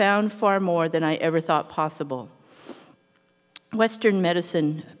 and I found far more than I ever thought possible. Western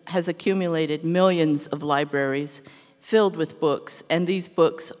medicine has accumulated millions of libraries filled with books, and these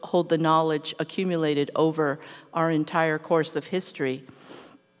books hold the knowledge accumulated over our entire course of history.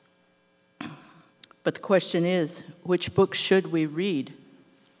 But the question is, which books should we read?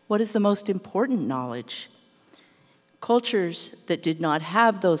 What is the most important knowledge? Cultures that did not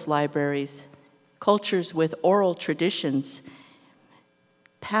have those libraries cultures with oral traditions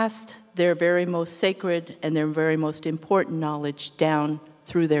passed their very most sacred and their very most important knowledge down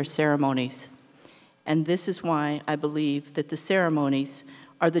through their ceremonies. And this is why I believe that the ceremonies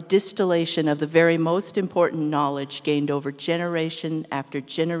are the distillation of the very most important knowledge gained over generation after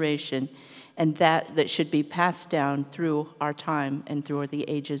generation, and that should be passed down through our time and through the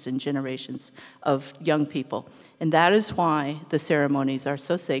ages and generations of young people. And that is why the ceremonies are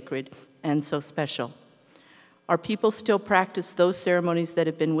so sacred and so special. Our people still practice those ceremonies that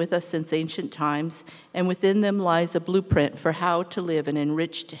have been with us since ancient times, and within them lies a blueprint for how to live an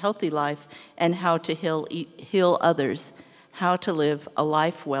enriched, healthy life and how to heal others, how to live a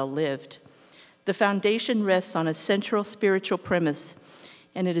life well lived. The foundation rests on a central spiritual premise,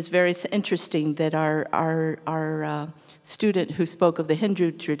 and it is very interesting that our student who spoke of the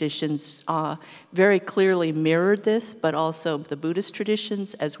Hindu traditions very clearly mirrored this, but also the Buddhist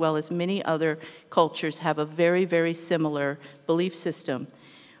traditions, as well as many other cultures, have a very, very similar belief system.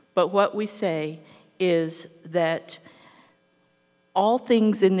 But what we say is that all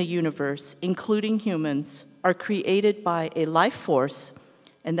things in the universe, including humans, are created by a life force,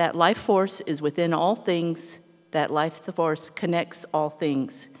 and that life force is within all things. That life force connects all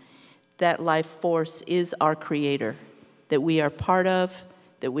things. That life force is our creator, that we are part of,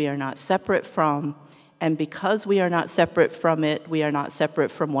 that we are not separate from, and because we are not separate from it, we are not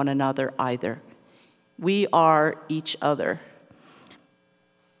separate from one another either. We are each other.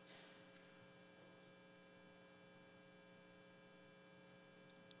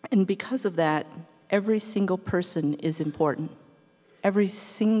 And because of that, every single person is important. Every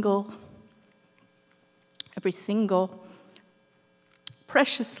single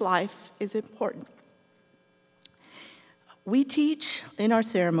precious life is important. We teach in our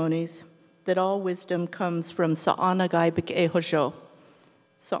ceremonies that all wisdom comes from Sa'anagai B'ke Hojo.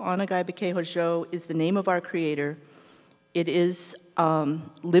 Sa'anagai B'ke Hojo is the name of our Creator. It is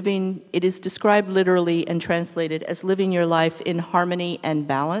it is described literally and translated as living your life in harmony and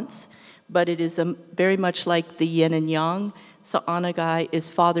balance, but it is very much like the yin and yang. Sa'anagai is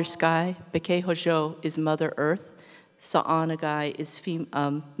Father Sky, B'ke Hojo is Mother Earth. Sa'anagai is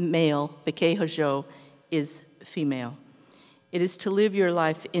male, B'ke Hojo is female. It is to live your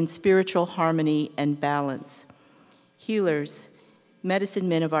life in spiritual harmony and balance. Healers, medicine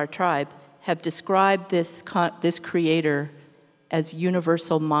men of our tribe, have described this Creator as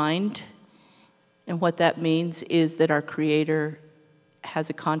universal mind. And what that means is that our Creator has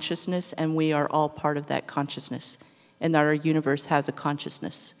a consciousness, and we are all part of that consciousness, and that our universe has a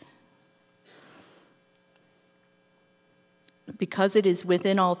consciousness. Because it is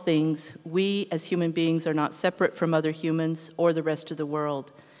within all things, we as human beings are not separate from other humans or the rest of the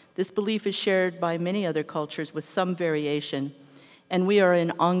world. This belief is shared by many other cultures with some variation, and we are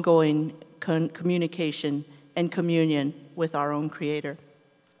in ongoing communication and communion with our own Creator.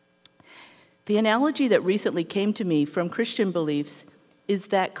 The analogy that recently came to me from Christian beliefs is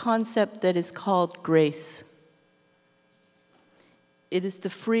that concept that is called grace. It is the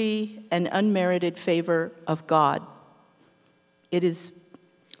free and unmerited favor of God. It is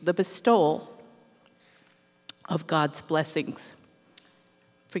the bestowal of God's blessings.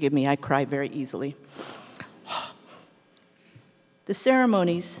 Forgive me, I cry very easily. The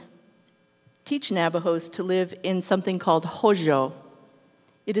ceremonies teach Navajos to live in something called Hojo.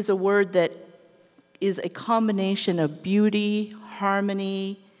 It is a word that is a combination of beauty,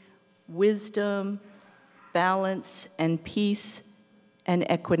 harmony, wisdom, balance, and peace, and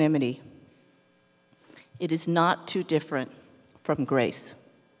equanimity. It is not too different from grace.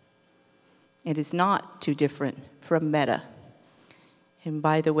 It is not too different from metta. And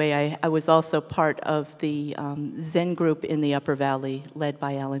by the way, I was also part of the Zen group in the Upper Valley led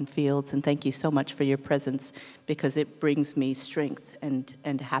by Alan Fields, and thank you so much for your presence because it brings me strength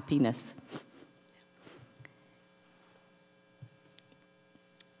and happiness.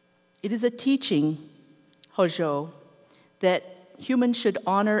 It is a teaching, Hojo, that humans should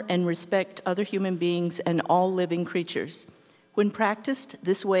honor and respect other human beings and all living creatures. When practiced,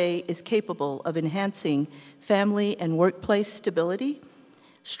 this way is capable of enhancing family and workplace stability.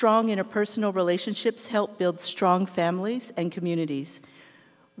 Strong interpersonal relationships help build strong families and communities.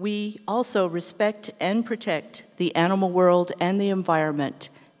 We also respect and protect the animal world and the environment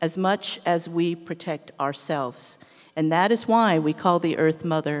as much as we protect ourselves. And that is why we call the earth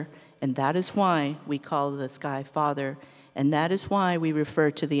mother, and that is why we call the sky father, and that is why we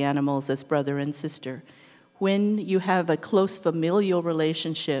refer to the animals as brother and sister. When you have a close familial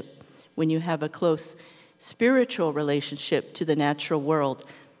relationship, when you have a close spiritual relationship to the natural world,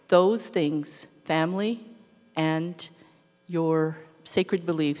 those things, family and your sacred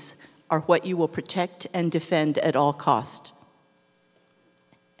beliefs, are what you will protect and defend at all cost.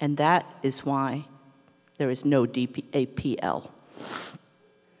 And that is why there is no DAPL.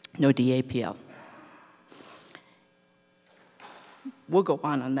 No DAPL. We'll go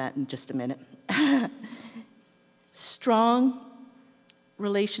on that in just a minute. Strong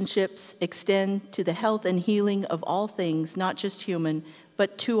relationships extend to the health and healing of all things, not just human,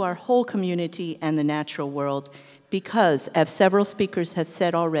 but to our whole community and the natural world, because, as several speakers have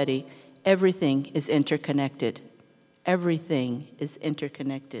said already, everything is interconnected. Everything is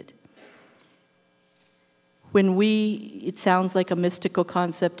interconnected. It sounds like a mystical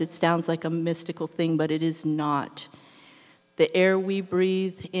concept, it sounds like a mystical thing, but it is not. The air we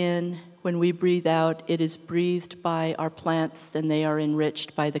breathe in, when we breathe out, it is breathed by our plants, and they are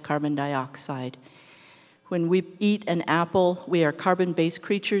enriched by the carbon dioxide. When we eat an apple, we are carbon-based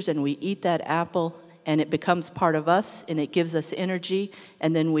creatures, and we eat that apple, and it becomes part of us, and it gives us energy,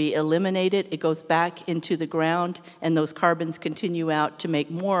 and then we eliminate it, it goes back into the ground, and those carbons continue out to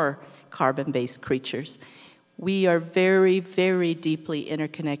make more carbon-based creatures. We are very, very deeply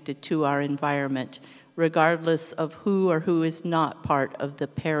interconnected to our environment, regardless of who or who is not part of the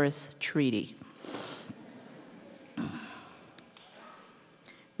Paris Treaty.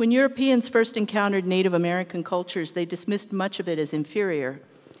 When Europeans first encountered Native American cultures, they dismissed much of it as inferior.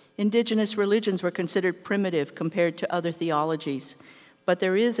 Indigenous religions were considered primitive compared to other theologies, but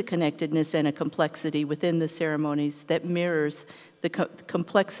there is a connectedness and a complexity within the ceremonies that mirrors the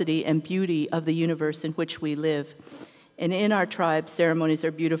complexity and beauty of the universe in which we live. And in our tribe, ceremonies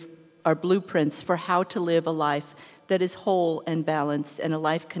are blueprints for how to live a life that is whole and balanced, and a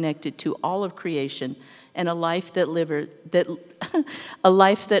life connected to all of creation, and a life that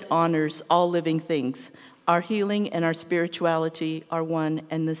honors all living things. Our healing and our spirituality are one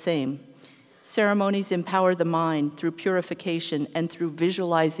and the same. Ceremonies empower the mind through purification and through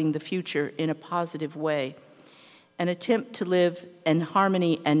visualizing the future in a positive way. An attempt to live in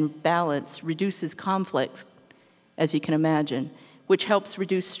harmony and balance reduces conflict, as you can imagine, which helps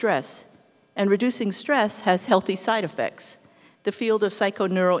reduce stress. And reducing stress has healthy side effects. The field of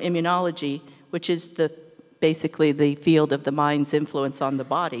psychoneuroimmunology, which is basically the field of the mind's influence on the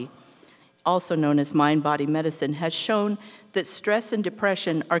body, also known as mind-body medicine, has shown that stress and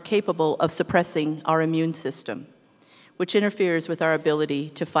depression are capable of suppressing our immune system, which interferes with our ability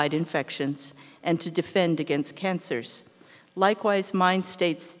to fight infections and to defend against cancers. Likewise, mind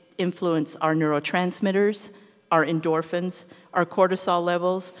states influence our neurotransmitters, our endorphins, our cortisol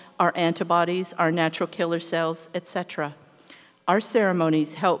levels, our antibodies, our natural killer cells, etc. Our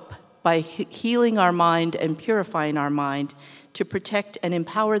ceremonies help by healing our mind and purifying our mind to protect and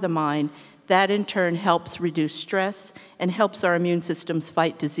empower the mind. That in turn helps reduce stress and helps our immune systems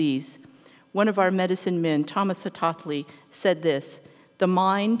fight disease. One of our medicine men, Thomas Hatathli, said this: "The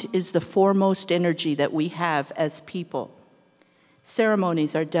mind is the foremost energy that we have as people."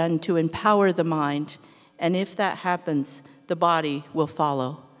 Ceremonies are done to empower the mind, and if that happens, the body will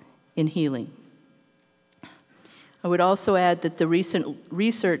follow in healing. I would also add that the recent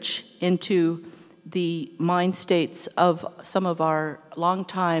research into the mind states of some of our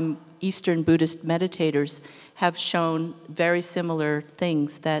longtime Eastern Buddhist meditators have shown very similar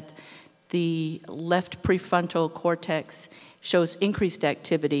things, that the left prefrontal cortex shows increased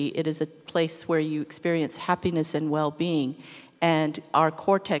activity. It is a place where you experience happiness and well-being. And their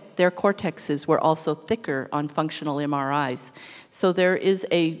cortexes were also thicker on functional MRIs. So there is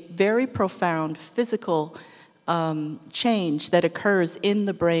a very profound physical change that occurs in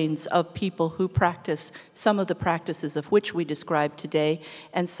the brains of people who practice some of the practices of which we described today,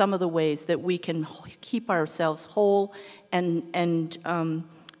 and some of the ways that we can keep ourselves whole and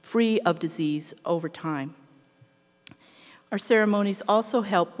free of disease over time. Our ceremonies also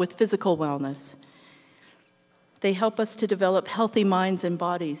help with physical wellness. They help us to develop healthy minds and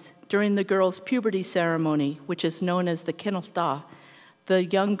bodies. During the girl's puberty ceremony, which is known as the Kinalta, the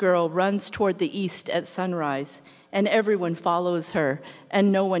young girl runs toward the east at sunrise, and everyone follows her,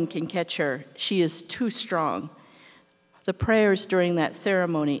 and no one can catch her. She is too strong. The prayers during that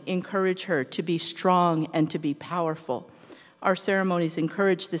ceremony encourage her to be strong and to be powerful. Our ceremonies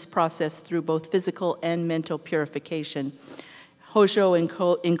encourage this process through both physical and mental purification. Hojo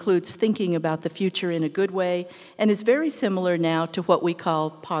includes thinking about the future in a good way, and is very similar now to what we call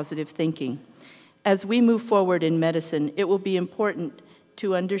positive thinking. As we move forward in medicine, it will be important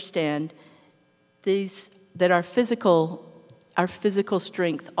to understand that our physical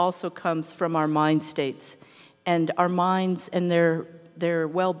strength also comes from our mind states, and our minds and their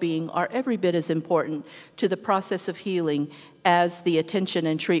well-being are every bit as important to the process of healing as the attention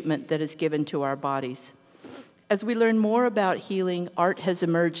and treatment that is given to our bodies. As we learn more about healing, art has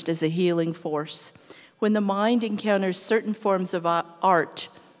emerged as a healing force. When the mind encounters certain forms of art,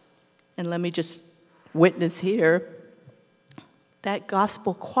 and let me just witness here, that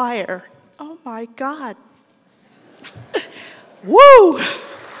gospel choir, oh my God. Woo!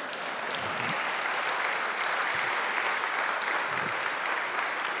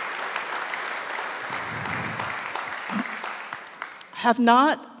 Have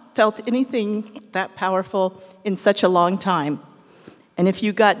not felt anything that powerful in such a long time. And if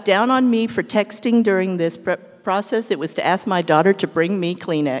you got down on me for texting during this process, it was to ask my daughter to bring me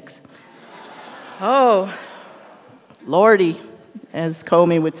Kleenex. Oh, Lordy, as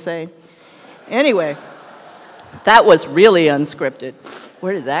Comey would say. Anyway, that was really unscripted.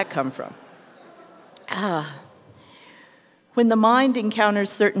 Where did that come from? When the mind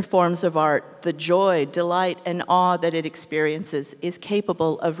encounters certain forms of art, the joy, delight, and awe that it experiences is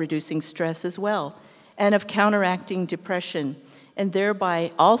capable of reducing stress as well, and of counteracting depression, and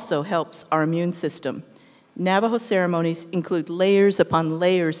thereby also helps our immune system. Navajo ceremonies include layers upon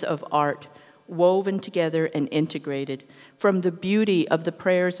layers of art, woven together and integrated, from the beauty of the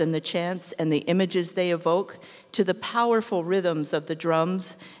prayers and the chants and the images they evoke, to the powerful rhythms of the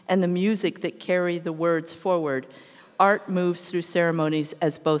drums and the music that carry the words forward. Art moves through ceremonies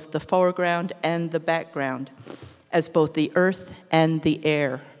as both the foreground and the background, as both the earth and the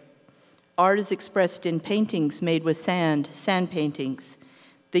air. Art is expressed in paintings made with sand paintings.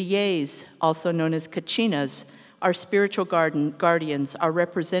 The Yes, also known as kachinas, our spiritual guardians, are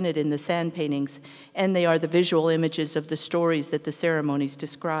represented in the sand paintings, and they are the visual images of the stories that the ceremonies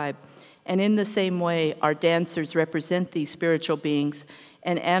describe. And in the same way, our dancers represent these spiritual beings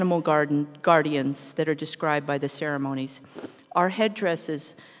and animal guardians that are described by the ceremonies. Our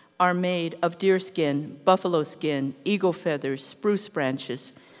headdresses are made of deerskin, buffalo skin, eagle feathers, spruce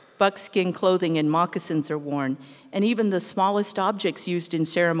branches. Buckskin clothing and moccasins are worn, and even the smallest objects used in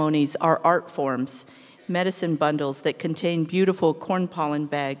ceremonies are art forms. Medicine bundles that contain beautiful corn pollen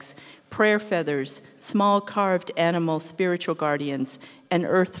bags, prayer feathers, small carved animal spiritual guardians, and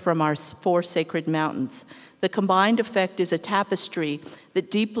earth from our 4 sacred mountains. The combined effect is a tapestry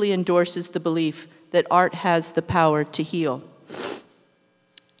that deeply endorses the belief that art has the power to heal.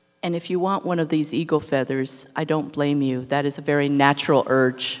 And if you want one of these eagle feathers, I don't blame you. That is a very natural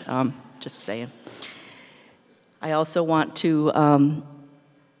urge, just saying. I also want to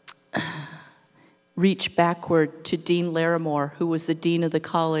reach backward to Dean Larimore, who was the dean of the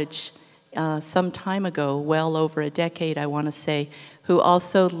college some time ago, well over a decade, I want to say, who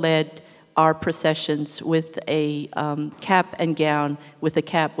also led our processions with a cap and gown, with a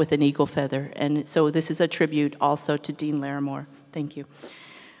cap with an eagle feather. And so this is a tribute also to Dean Larimore. Thank you.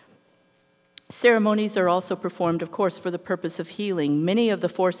 Ceremonies are also performed, of course, for the purpose of healing. Many of the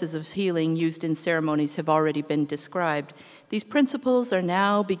forces of healing used in ceremonies have already been described. These principles are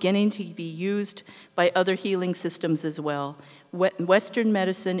now beginning to be used by other healing systems as well. Western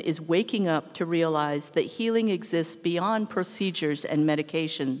medicine is waking up to realize that healing exists beyond procedures and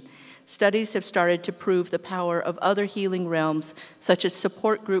medication. Studies have started to prove the power of other healing realms, such as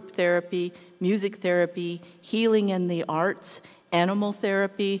support group therapy, music therapy, healing in the arts, animal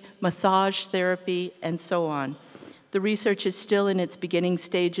therapy, massage therapy, and so on. The research is still in its beginning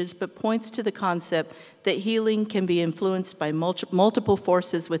stages, but points to the concept that healing can be influenced by multiple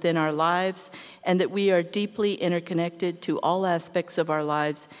forces within our lives, and that we are deeply interconnected to all aspects of our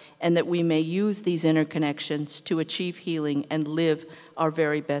lives, and that we may use these interconnections to achieve healing and live our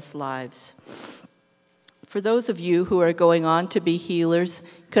very best lives. For those of you who are going on to be healers,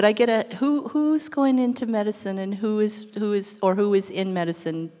 could I get who's going into medicine and who is in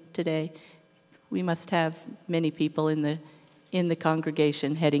medicine today? We must have many people in the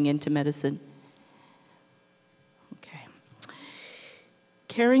congregation heading into medicine. Okay.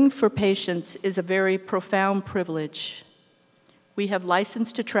 Caring for patients is a very profound privilege. We have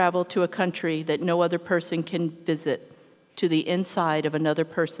license to travel to a country that no other person can visit, to the inside of another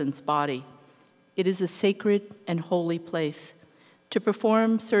person's body. It is a sacred and holy place. To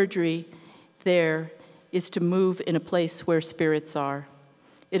perform surgery there is to move in a place where spirits are.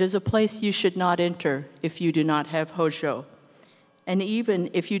 It is a place you should not enter if you do not have hojo. And even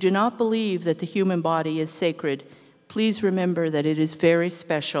if you do not believe that the human body is sacred, please remember that it is very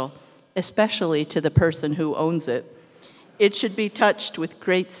special, especially to the person who owns it. It should be touched with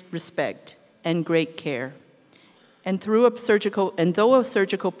great respect and great care. And though a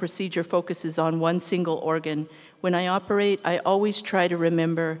surgical procedure focuses on one single organ, when I operate, I always try to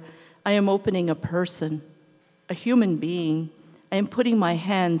remember I am opening a person, a human being. I am putting my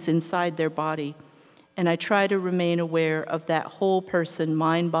hands inside their body, and I try to remain aware of that whole person,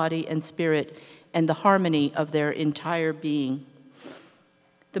 mind, body, and spirit, and the harmony of their entire being.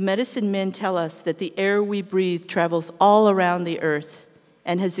 The medicine men tell us that the air we breathe travels all around the earth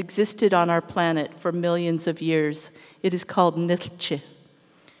and has existed on our planet for millions of years. It is called nilche.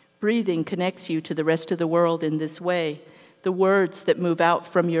 Breathing connects you to the rest of the world in this way. The words that move out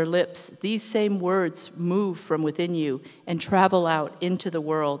from your lips, these same words move from within you and travel out into the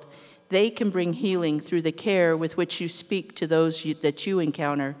world. They can bring healing through the care with which you speak to those that you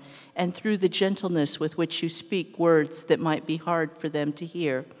encounter, and through the gentleness with which you speak words that might be hard for them to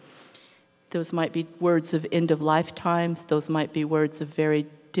hear. Those might be words of end of lifetimes. Those might be words of very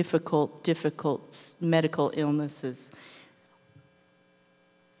difficult medical illnesses.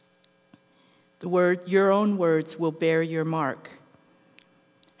 Your own words will bear your mark.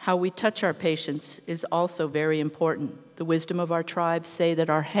 How we touch our patients is also very important. The wisdom of our tribes say that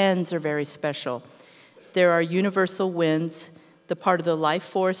our hands are very special. There are universal winds, the part of the life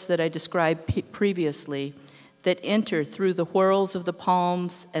force that I described previously, that enter through the whorls of the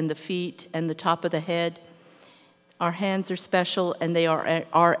palms and the feet and the top of the head. Our hands are special, and they are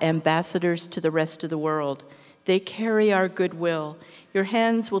our ambassadors to the rest of the world. They carry our goodwill. Your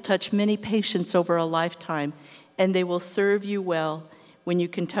hands will touch many patients over a lifetime, and they will serve you well when you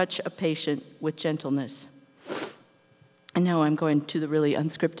can touch a patient with gentleness. And now I'm going to the really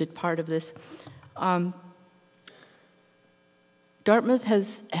unscripted part of this. Dartmouth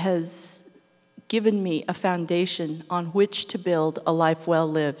has given me a foundation on which to build a life well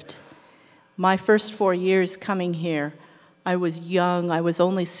lived. My first 4 years coming here, I was young, I was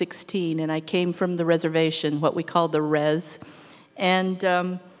only 16, and I came from the reservation, what we call the res.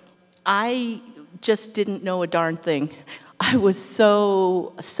 And I just didn't know a darn thing. I was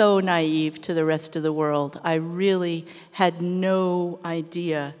so naive to the rest of the world. I really had no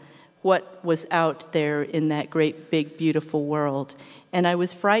idea what was out there in that great, big, beautiful world. And I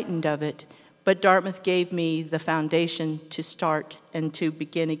was frightened of it. But Dartmouth gave me the foundation to start and to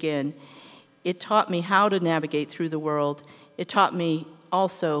begin again. It taught me how to navigate through the world. It taught me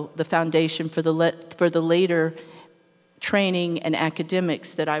also the foundation for the later training and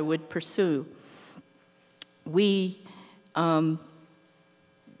academics that I would pursue. We don't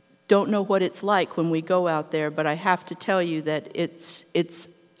know what it's like when we go out there, but I have to tell you that it's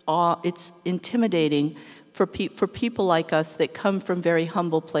intimidating for people like us that come from very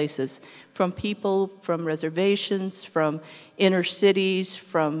humble places, from people from reservations, from inner cities,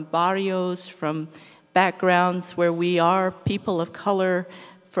 from barrios, from backgrounds where we are people of color,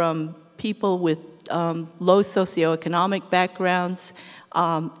 from people with low socioeconomic backgrounds.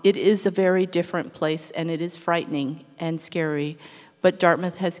 It is a very different place, and it is frightening and scary. But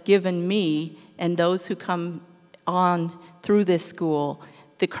Dartmouth has given me and those who come on through this school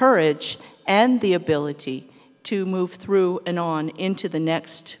the courage and the ability to move through and on into the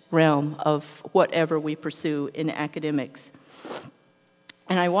next realm of whatever we pursue in academics.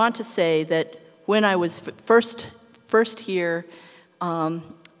 And I want to say that when I was first here,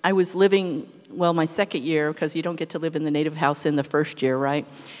 I was living, well, my second year, because you don't get to live in the native house in the first year, right?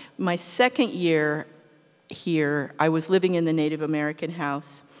 My second year here, I was living in the Native American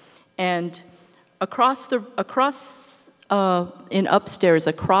house, and upstairs,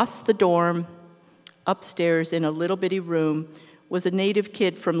 across the dorm, upstairs in a little bitty room, was a native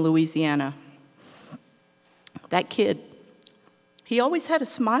kid from Louisiana. That kid, he always had a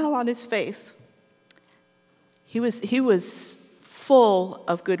smile on his face. He was full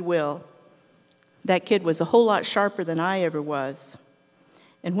of goodwill. That kid was a whole lot sharper than I ever was.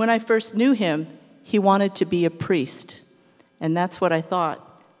 And when I first knew him, he wanted to be a priest. And that's what I thought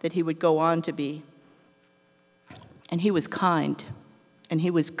that he would go on to be. And he was kind, and he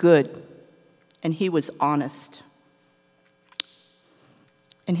was good, and he was honest.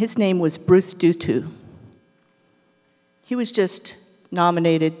 And his name was Bruce Dutu. He was just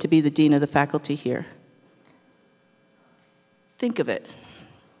nominated to be the dean of the faculty here. Think of it.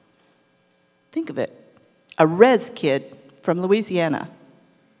 Think of it. A res kid from Louisiana.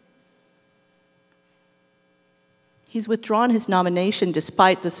 He's withdrawn his nomination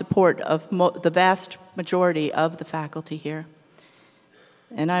despite the support of the vast majority of the faculty here.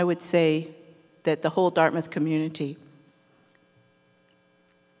 And I would say that the whole Dartmouth community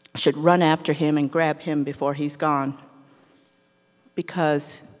should run after him and grab him before he's gone,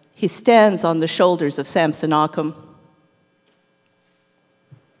 because he stands on the shoulders of Samson Occam.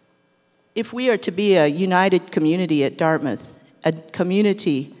 If we are to be a united community at Dartmouth, a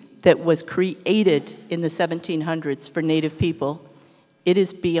community that was created in the 1700s for Native people, it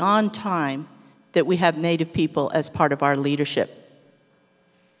is beyond time that we have Native people as part of our leadership.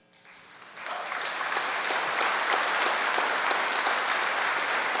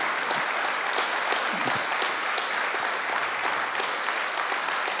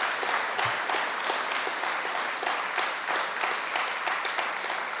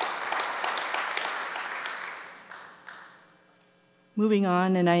 moving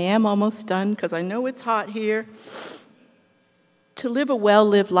on, and I am almost done because I know it's hot here. To live a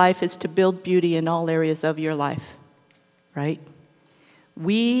well-lived life is to build beauty in all areas of your life, right?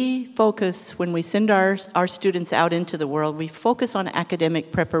 We focus, when we send our students out into the world, we focus on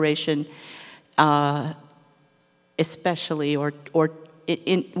academic preparation especially,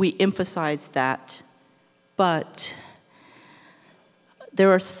 we emphasize that. But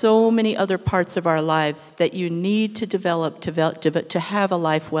there are so many other parts of our lives that you need to develop to have a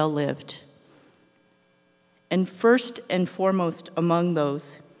life well lived. And first and foremost among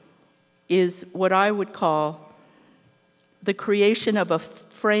those is what I would call the creation of a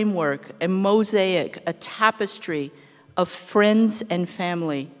framework, a mosaic, a tapestry of friends and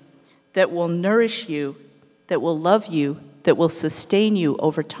family that will nourish you, that will love you, that will sustain you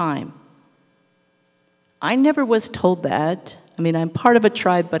over time. I never was told that. I mean, I'm part of a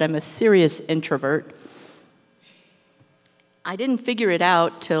tribe, but I'm a serious introvert. I didn't figure it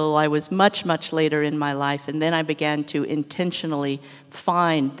out till I was much, much later in my life, and then I began to intentionally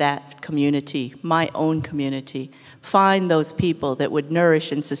find that community, my own community, find those people that would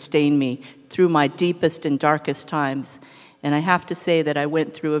nourish and sustain me through my deepest and darkest times. And I have to say that I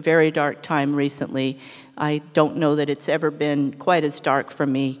went through a very dark time recently. I don't know that it's ever been quite as dark for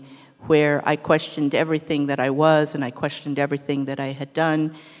me, where I questioned everything that I was, and I questioned everything that I had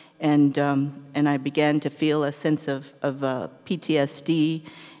done, and I began to feel a sense of PTSD,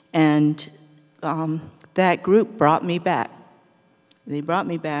 and that group brought me back. They brought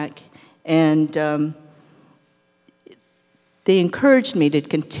me back, and they encouraged me to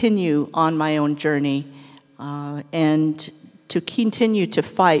continue on my own journey and to continue to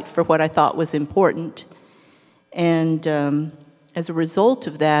fight for what I thought was important. And as a result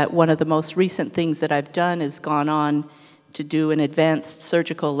of that, one of the most recent things that I've done is gone on to do an advanced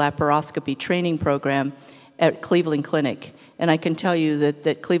surgical laparoscopy training program at Cleveland Clinic. And I can tell you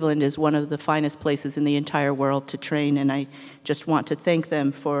that Cleveland is one of the finest places in the entire world to train, and I just want to thank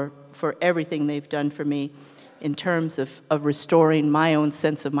them for everything they've done for me in terms of restoring my own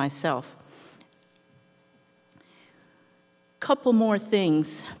sense of myself. Couple more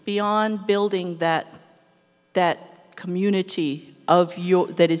things beyond building that community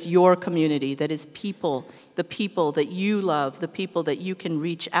that is your community, that is people, the people that you love, the people that you can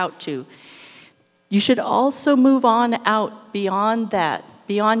reach out to. You should also move on out beyond that,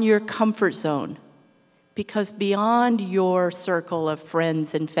 beyond your comfort zone, because beyond your circle of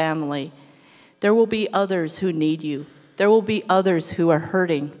friends and family, there will be others who need you. There will be others who are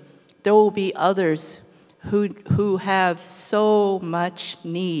hurting. There will be others who have so much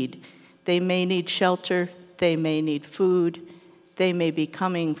need. They may need shelter. They may need food. They may be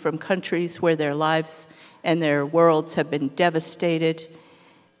coming from countries where their lives and their worlds have been devastated.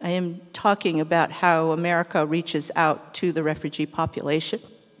 I am talking about how America reaches out to the refugee population.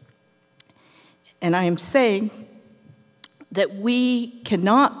 And I am saying that we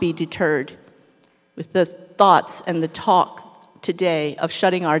cannot be deterred with the thoughts and the talk today of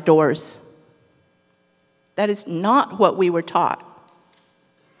shutting our doors. That is not what we were taught.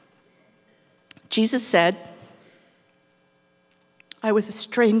 Jesus said, I was a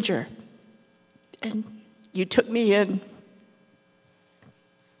stranger, and you took me in.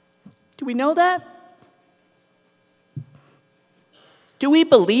 Do we know that? Do we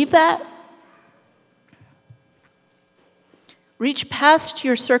believe that? Reach past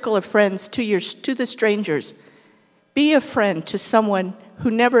your circle of friends to the strangers. Be a friend to someone who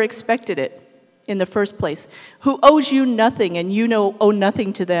never expected it in the first place, who owes you nothing and you owe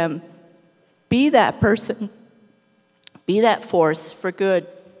nothing to them. Be that person. Be that force for good.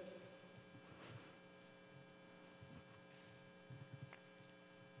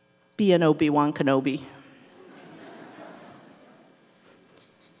 Be an Obi-Wan Kenobi.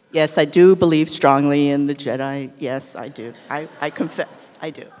 Yes, I do believe strongly in the Jedi. Yes, I do. I confess, I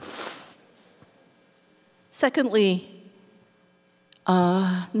do. Secondly,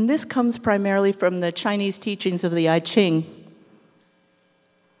 and this comes primarily from the Chinese teachings of the I Ching,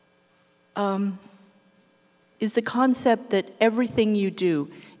 is the concept that everything you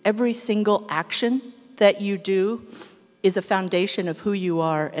do, every single action that you do, is a foundation of who you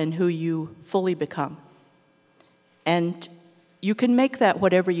are and who you fully become. And you can make that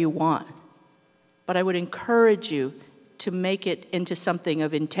whatever you want, but I would encourage you to make it into something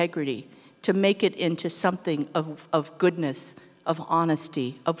of integrity, to make it into something of goodness, of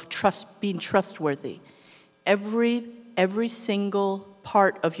honesty, of being trustworthy. Every single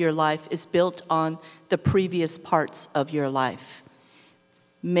part of your life is built on the previous parts of your life.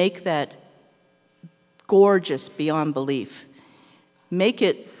 Make that gorgeous beyond belief. Make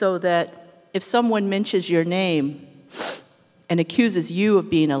it so that if someone mentions your name and accuses you of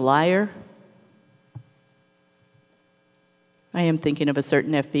being a liar, I am thinking of a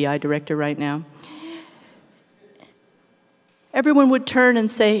certain FBI director right now, everyone would turn and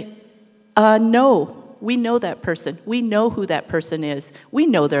say, no, we know that person. We know who that person is. We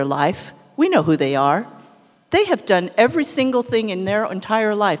know their life. We know who they are. They have done every single thing in their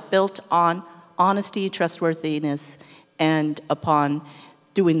entire life built on honesty, trustworthiness, and upon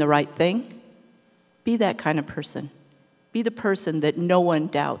doing the right thing. Be that kind of person. Be the person that no one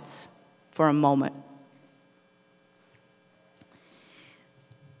doubts for a moment.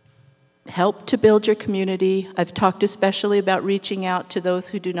 Help to build your community. I've talked especially about reaching out to those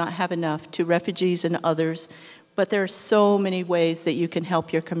who do not have enough, to refugees and others, but there are so many ways that you can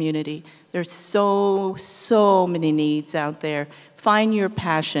help your community. There's so many needs out there. Find your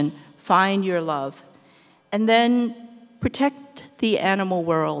passion, find your love, and then protect the animal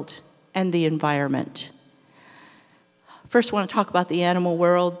world and the environment. First, I want to talk about the animal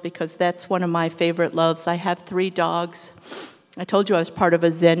world because that's one of my favorite loves. I have 3 dogs. I told you I was part of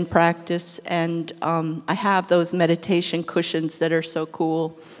a Zen practice, and I have those meditation cushions that are so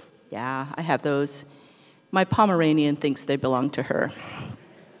cool. Yeah, I have those. My Pomeranian thinks they belong to her,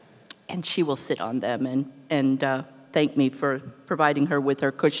 and she will sit on them and thank me for providing her with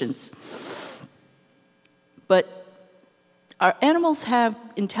her cushions. But our animals have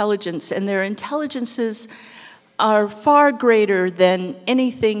intelligence, and their intelligences are far greater than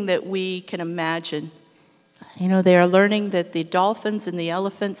anything that we can imagine. You know, they are learning that the dolphins and the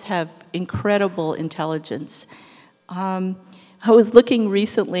elephants have incredible intelligence. I was looking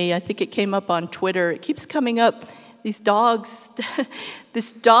recently, I think it came up on Twitter, it keeps coming up, these dogs,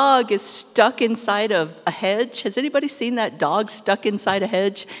 this dog is stuck inside of a hedge. Has anybody seen that dog stuck inside a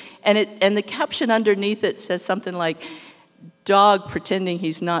hedge? And the caption underneath it says something like, dog pretending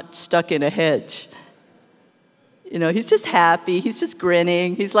he's not stuck in a hedge. You know, he's just happy, he's just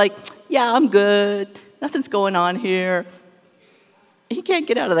grinning, he's like, yeah, I'm good. Nothing's going on here. He can't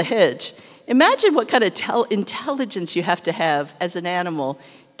get out of the hedge. Imagine what kind of intelligence you have to have as an animal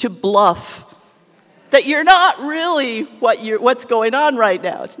to bluff that you're not really what's going on right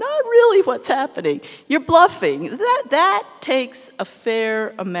now. It's not really what's happening. You're bluffing. That takes a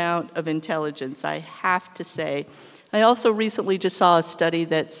fair amount of intelligence, I have to say. I also recently just saw a study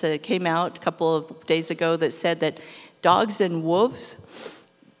that came out a couple of days ago that said that dogs and wolves,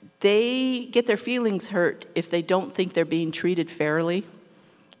 they get their feelings hurt if they don't think they're being treated fairly.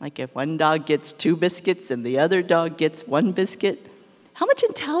 Like if one dog gets 2 biscuits and the other dog gets 1 biscuit. How much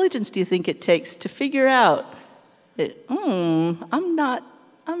intelligence do you think it takes to figure out that, I'm not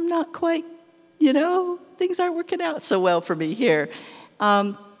quite, things aren't working out so well for me here.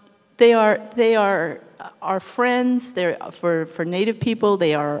 They are our friends. They're for Native people.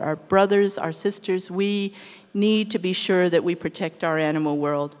 They are our brothers, our sisters. We need to be sure that we protect our animal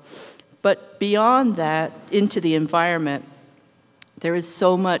world. But beyond that, into the environment, there is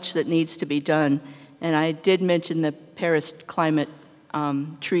so much that needs to be done. And I did mention the Paris Climate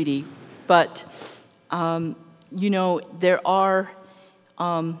Treaty, but there are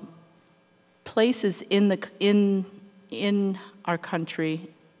places in our country,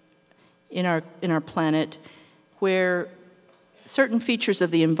 in our planet, where certain features of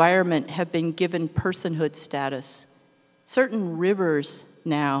the environment have been given personhood status. Certain rivers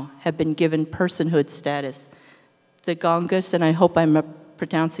now have been given personhood status. The Ganges, and I hope I'm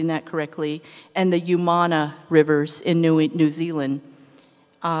pronouncing that correctly, and the Yamuna rivers in New Zealand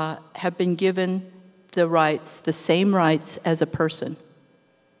have been given the same rights as a person.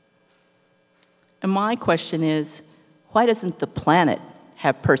 And my question is, why doesn't the planet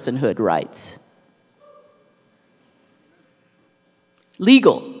have personhood rights?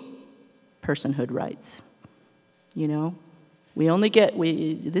 Legal personhood rights. We only get,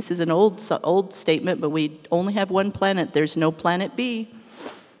 this is an old statement, but we only have one planet. There's no planet B.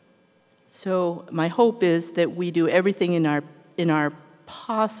 So my hope is that we do everything in our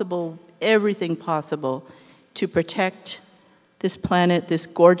possible, everything possible to protect this planet, this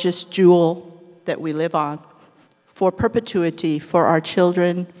gorgeous jewel that we live on, for perpetuity, for our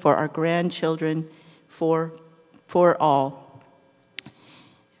children, for our grandchildren, for all.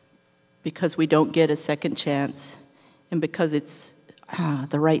 Because we don't get a second chance, and because it's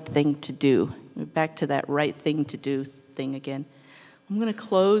the right thing to do. Back to that right thing to do thing again. I'm going to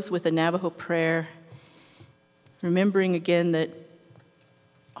close with a Navajo prayer, remembering again that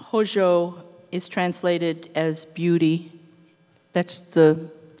Hojo is translated as beauty. That's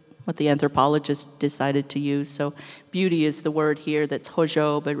what the anthropologists decided to use. So beauty is the word here that's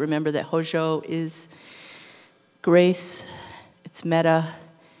Hojo, but remember that Hojo is grace, it's metta,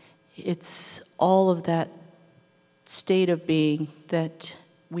 it's all of that state of being that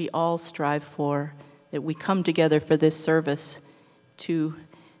we all strive for, that we come together for this service to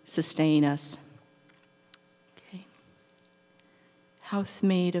sustain us. Okay. House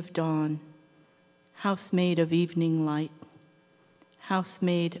made of dawn, house made of evening light, house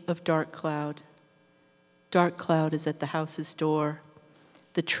made of dark cloud. Dark cloud is at the house's door.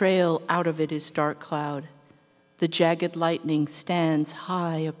 The trail out of it is dark cloud. The jagged lightning stands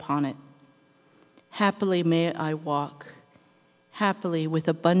high upon it. Happily may I walk. Happily with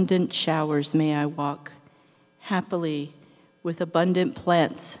abundant showers may I walk. Happily with abundant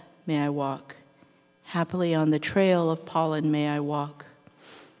plants may I walk. Happily on the trail of pollen may I walk.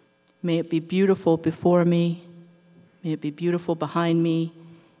 May it be beautiful before me. May it be beautiful behind me.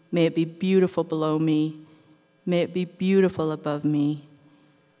 May it be beautiful below me. May it be beautiful above me.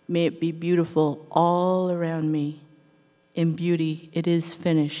 May it be beautiful all around me. In beauty, it is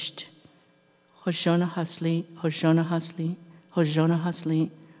finished. Hoshona Hasli, Hoshona Hasli, Hoshona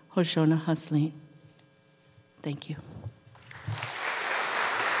Hasli, Hoshona Hasli. Thank you.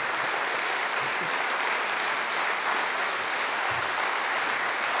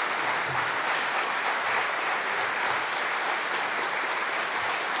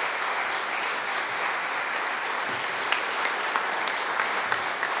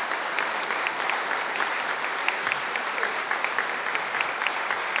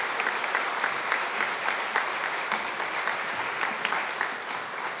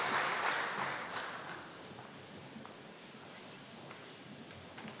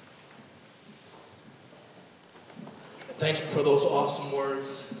 Thank you for those awesome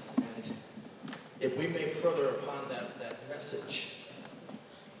words. And if we may further upon that message,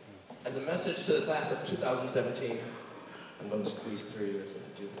 as a message to the class of 2017, I'm going to squeeze 3 years when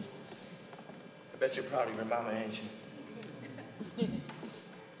I do this. I bet you're proud of your mama, ain't you?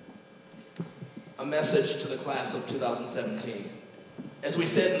 A message to the class of 2017. As we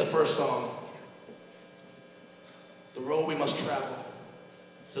said in the first song, the road we must travel,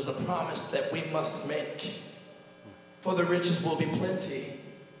 there's a promise that we must make. For the riches will be plenty,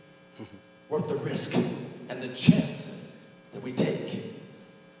 worth the risk and the chances that we take.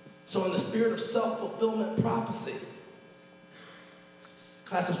 So in the spirit of self-fulfillment prophecy,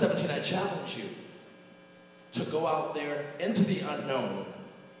 class of 17, I challenge you to go out there into the unknown,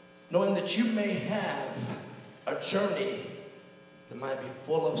 knowing that you may have a journey that might be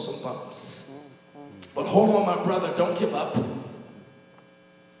full of some bumps. But hold on, my brother, don't give up.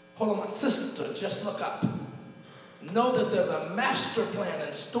 Hold on, my sister, just look up. Know that there's a master plan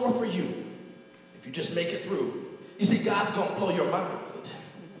in store for you if you just make it through. You see, God's going to blow your mind.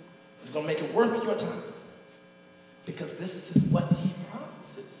 He's going to make it worth your time. Because this is what he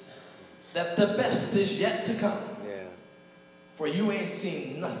promises. That the best is yet to come. Yeah. For you ain't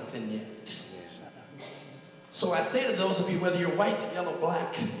seen nothing yet. Yeah. So I say to those of you, whether you're white, yellow,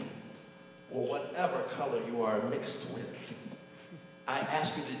 black, or whatever color you are mixed with, I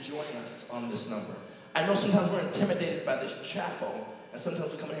ask you to join us on this number. I know sometimes we're intimidated by this chapel, and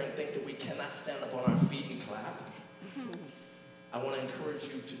sometimes we come in here and think that we cannot stand up on our feet and clap. I want to encourage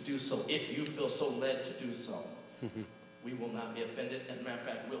you to do so if you feel so led to do so. We will not be offended. As a matter of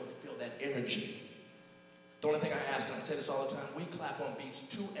fact, we'll feel that energy. The only thing I ask, and I say this all the time, we clap on beats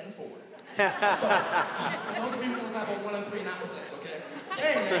 2 and 4. So, those of you who clap on 1 and 3, not with us, okay?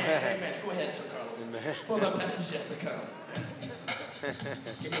 Amen, amen. Go ahead, Sir Carlos. For the best is yet to come.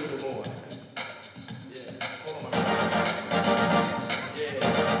 Give me a little more.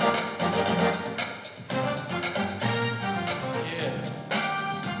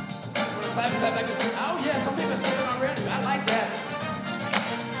 Oh yeah, some people are standing already. I like that.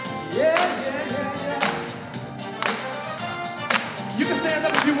 Yeah. You can stand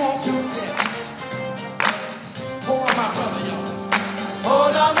up if you want to. Yeah. Hold on, my brother, y'all.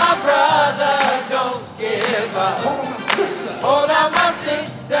 Hold on, my brother, don't give up. Hold on, my sister. Hold on, my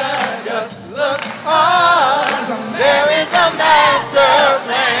sister, just look up. There is a master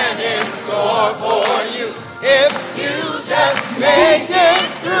plan in store for you. If you just make it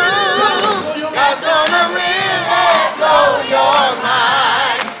through, God's gonna really blow your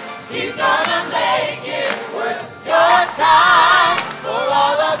mind. He's gonna make it worth your time. For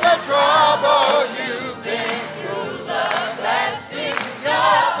all of the trouble you've been through, the blessings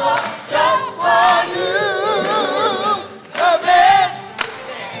double just for you. The best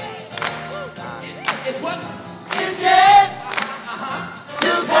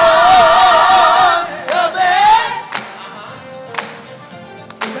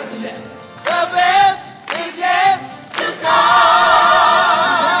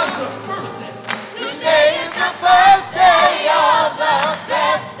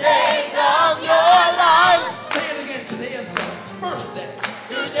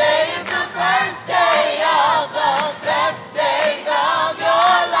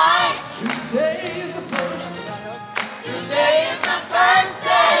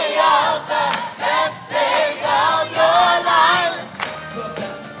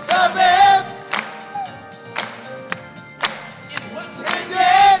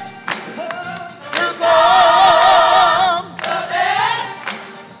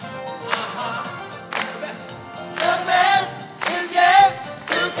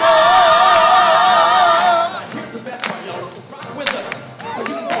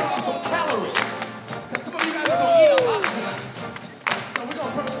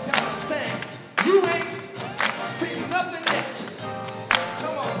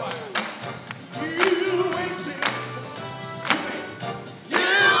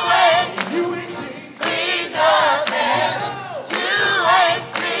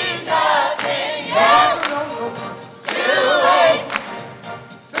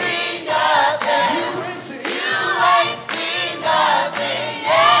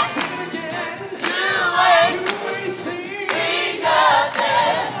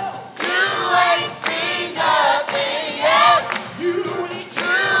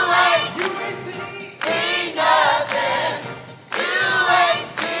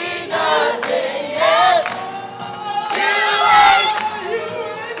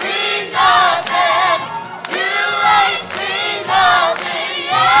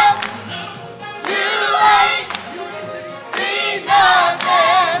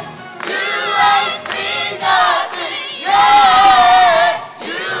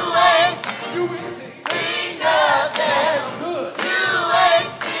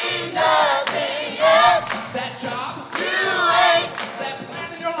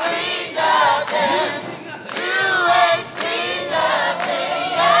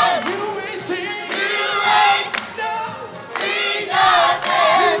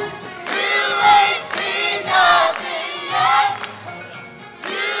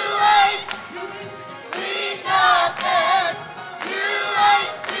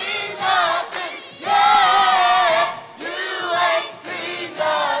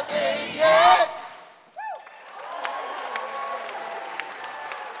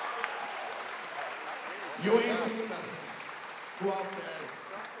You ain't seen nothing. Go out there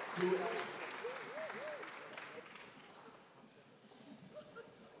and do it.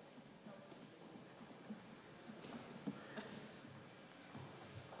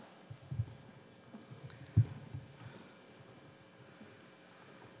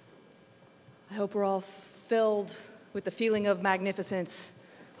 I hope we're all filled with the feeling of magnificence,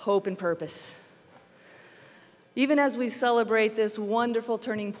 hope, and purpose. Even as we celebrate this wonderful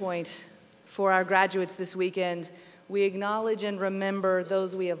turning point for our graduates this weekend, we acknowledge and remember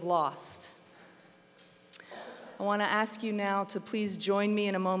those we have lost. I want to ask you now to please join me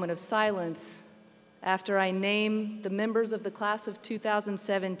in a moment of silence after I name the members of the class of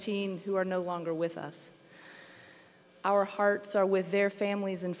 2017 who are no longer with us. Our hearts are with their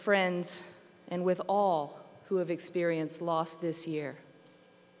families and friends and with all who have experienced loss this year.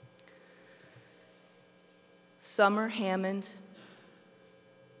 Summer Hammond,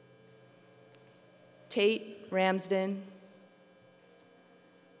 Tate Ramsden,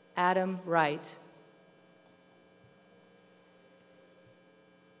 Adam Wright,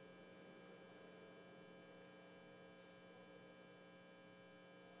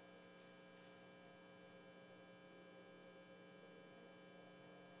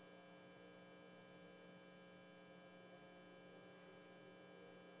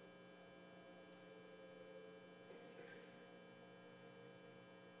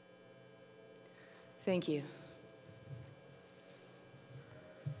 thank you.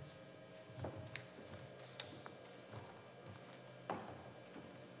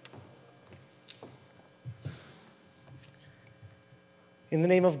 In the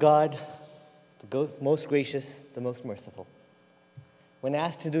name of God, the most gracious, the most merciful. When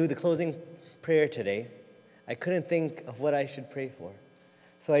asked to do the closing prayer today, I couldn't think of what I should pray for.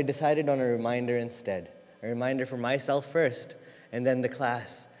 So I decided on a reminder instead. A reminder for myself first, and then the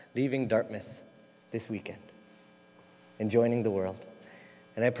class leaving Dartmouth this weekend and joining the world.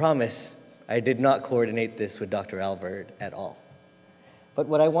 And I promise I did not coordinate this with Dr. Alvord at all. But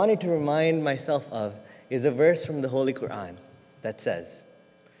what I wanted to remind myself of is a verse from the Holy Quran that says,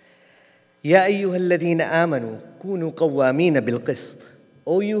 Ya ayyuhalladhina amanu kunu qawwamina bil qist.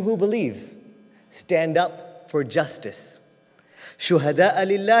 O you who believe, stand up for justice. Shuhada'a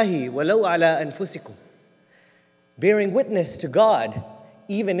lillahi walau ala anfusikum. Bearing witness to God,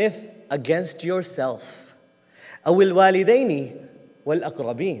 even if against yourself. Awil walidaini wal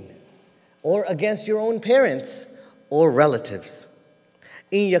aqrabin. Or against your own parents or relatives.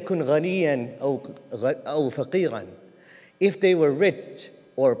 In yakun ghaniyan aw faqiran. If they were rich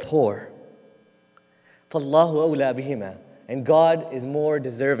or poor. فَاللَّهُ أَوْلَى بِهِمَا. And God is more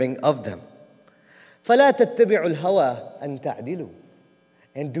deserving of them. فَلَا تَتَّبِعُوا الْهَوَىٰ أَن تَعْدِلُوا.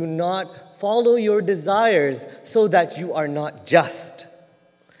 And do not follow your desires so that you are not just.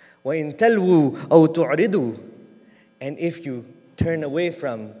 وَإِن تَلْوُوا أَوْ تُعْرِضُوا. And if you turn away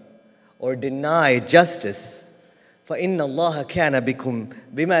from or deny justice, فَإِنَّ اللَّهَ كَانَ بِكُمْ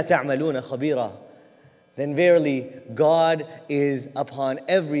بِمَا تَعْمَلُونَ خَبِيرًا. Then verily God is upon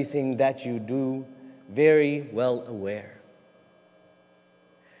everything that you do very well aware.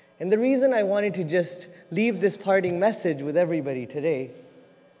 And the reason I wanted to just leave this parting message with everybody today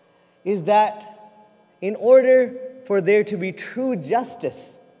is that in order for there to be true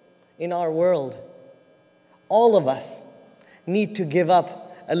justice in our world, all of us need to give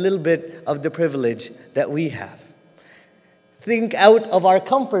up a little bit of the privilege that we have. Think out of our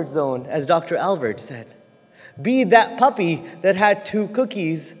comfort zone, as Dr. Alvord said. Be that puppy that had 2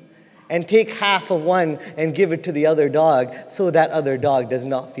 cookies and take half of one and give it to the other dog so that other dog does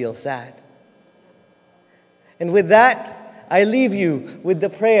not feel sad. And with that, I leave you with the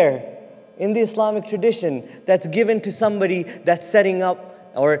prayer in the Islamic tradition that's given to somebody that's setting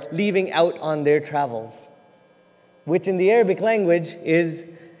up or leaving out on their travels, which in the Arabic language is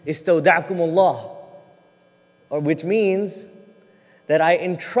Istawda'kumullah, or which means that I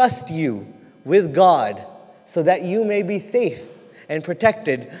entrust you with God so that you may be safe and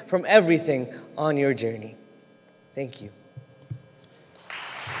protected from everything on your journey. Thank you.